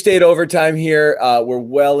 Jimmy stayed overtime here. We're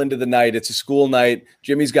well into the night. It's a school night.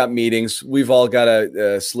 Jimmy's got meetings. We've all got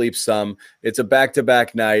to sleep some. It's a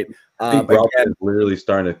back-to-back night. I think Brock is literally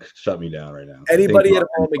starting to shut me down right now. Anybody at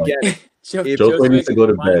home again? Josue needs to go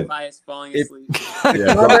to bed.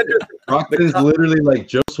 Brock is literally like,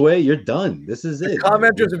 Josue, you're done. This is it.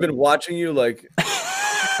 Commenters have been watching you like.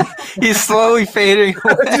 He's slowly fading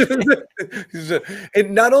away.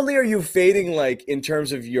 And not only are you fading, like in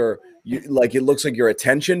terms of like it looks like your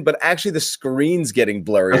attention, but actually the screen's getting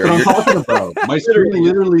blurrier. That's what I'm talking about. My screen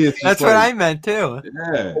literally is. That's what I meant too.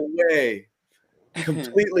 Yeah. Away.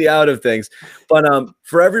 Completely out of things. But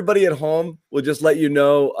for everybody at home, we'll just let you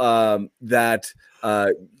know that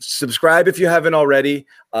subscribe if you haven't already.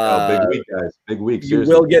 Big week, guys. Big week. You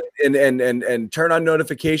will get and turn on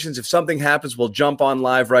notifications. If something happens, we'll jump on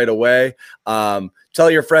live right away. Tell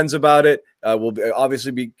your friends about it. We'll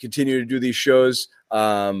obviously continue to do these shows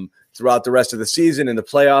throughout the rest of the season and the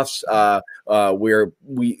playoffs.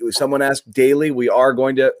 Someone asked daily. We are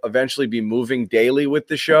going to eventually be moving daily with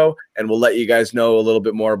the show, and we'll let you guys know a little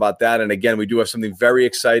bit more about that. And again, we do have something very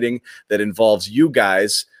exciting that involves you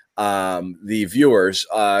guys, the viewers,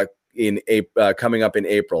 coming up in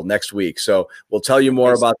April next week. So we'll tell you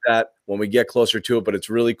more about that when we get closer to it, but it's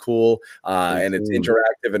really cool and it's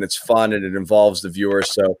interactive and it's fun and it involves the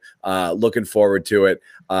viewers. So looking forward to it.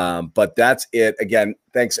 But that's it. Again,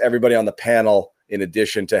 thanks everybody on the panel in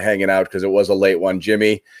addition to hanging out because it was a late one.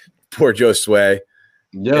 Jimmy, poor Josue.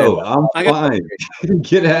 Yo, I'm fine.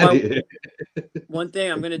 Get out of here. One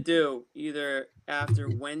thing I'm going to do either after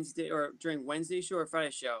Wednesday or during Wednesday show or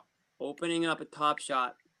Friday show, opening up a Top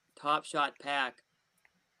Shot pack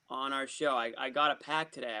on our show. I got a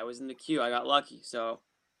pack today. I was in the queue. I got lucky. So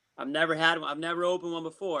I've never had one. I've never opened one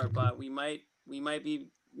before, but we might be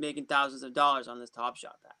making thousands of dollars on this Top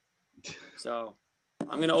Shot pack. So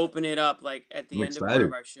I'm going to open it up like at the end of one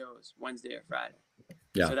of our shows, Wednesday or Friday.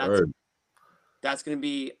 Yeah. So that's going to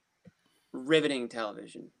be riveting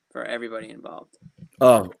television for everybody involved.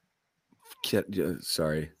 Oh,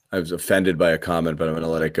 sorry. I was offended by a comment, but I'm going to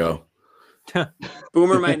let it go.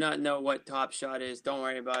 Boomer might not know what Top Shot is. Don't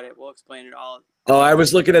worry about it. We'll explain it all. Oh, I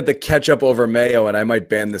was looking at the ketchup over mayo, and I might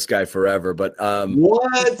ban this guy forever. But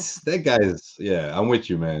what? That guy is. Yeah, I'm with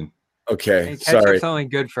you, man. Okay, hey, sorry. Ketchup's only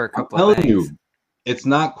good for a couple I'm of telling things. you, it's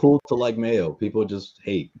not cool to like mayo. People just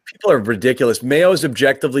hate. People are ridiculous. Mayo is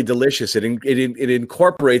objectively delicious. It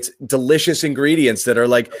incorporates delicious ingredients that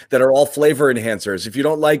are all flavor enhancers. If you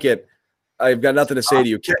don't like it, I've got nothing to say to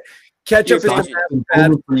you. Ketchup is the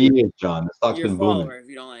bad for years, John. The stock's Your been follower booming. if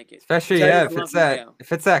you don't like it. Especially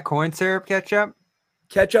if it's that corn syrup ketchup.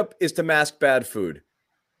 Ketchup is to mask bad food.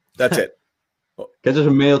 That's it. Ketchup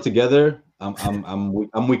and mayo together. I'm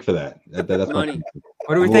weak for that. That's money.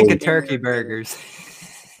 What do we think of turkey burgers?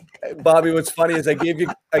 Bobby, what's funny is I gave you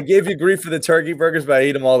grief for the turkey burgers, but I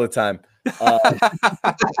eat them all the time. Oh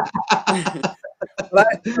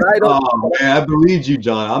man, I believe you,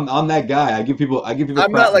 John. I'm that guy. I give people.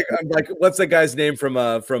 I'm not like what's the guy's name from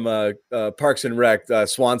Parks and Rec?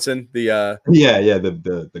 Swanson. The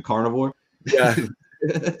carnivore. Yeah.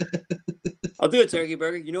 I'll do a turkey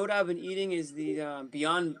burger. You know what I've been eating is the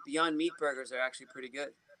Beyond Meat burgers are actually pretty good.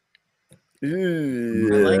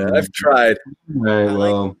 Yeah, I've tried. Right,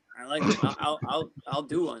 I like them. I'll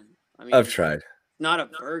do one. I mean, I've tried. Not a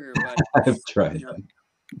burger, but I've tried. You know.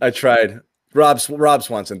 I tried. Rob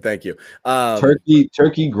Swanson, thank you.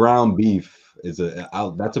 Turkey ground beef is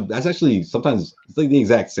that's actually sometimes it's like the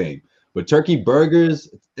exact same. But turkey burgers,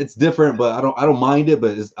 it's different, but I don't mind it.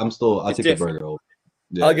 But I'll take different. a burger.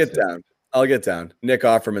 Yeah, I'll get down. Nick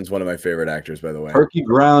Offerman's one of my favorite actors, by the way. Turkey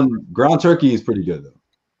ground turkey is pretty good though.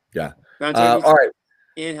 Yeah. All right.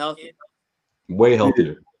 And healthy. Way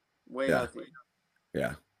healthier. Way healthier.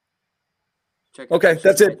 Yeah. Okay,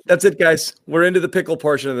 that's it. That's it, guys. We're into the pickle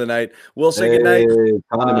portion of the night. We'll say goodnight.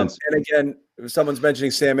 Condiments. And again, if someone's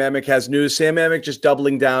mentioning Sam Amick has news. Sam Amick just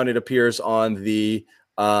doubling down. It appears on the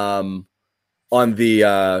Matt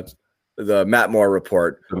Moore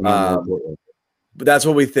report. But that's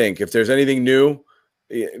what we think. If there's anything new,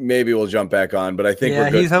 maybe we'll jump back on. But I think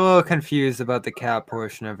we're good. He's a little confused about the cap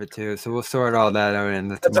portion of it too. So we'll sort all that out in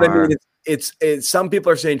the That's tomorrow. what I mean. It's some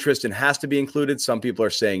people are saying Tristan has to be included. Some people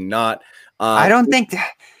are saying not. I don't think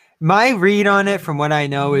my read on it from what I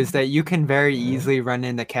know is that you can very easily run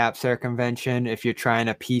into cap circumvention if you're trying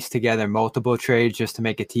to piece together multiple trades just to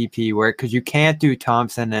make a TP work, because you can't do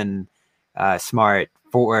Thompson and Smart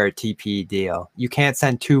for a TP deal. You can't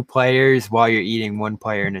send two players while you're eating one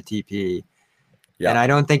player in a TP. And I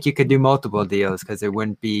don't think you could do multiple deals because it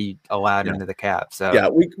wouldn't be allowed into the cap. So yeah,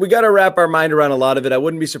 we got to wrap our mind around a lot of it. I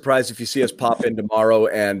wouldn't be surprised if you see us pop in tomorrow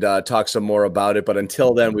and talk some more about it. But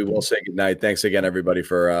until then, we will say goodnight. Thanks again, everybody,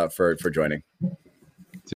 for joining.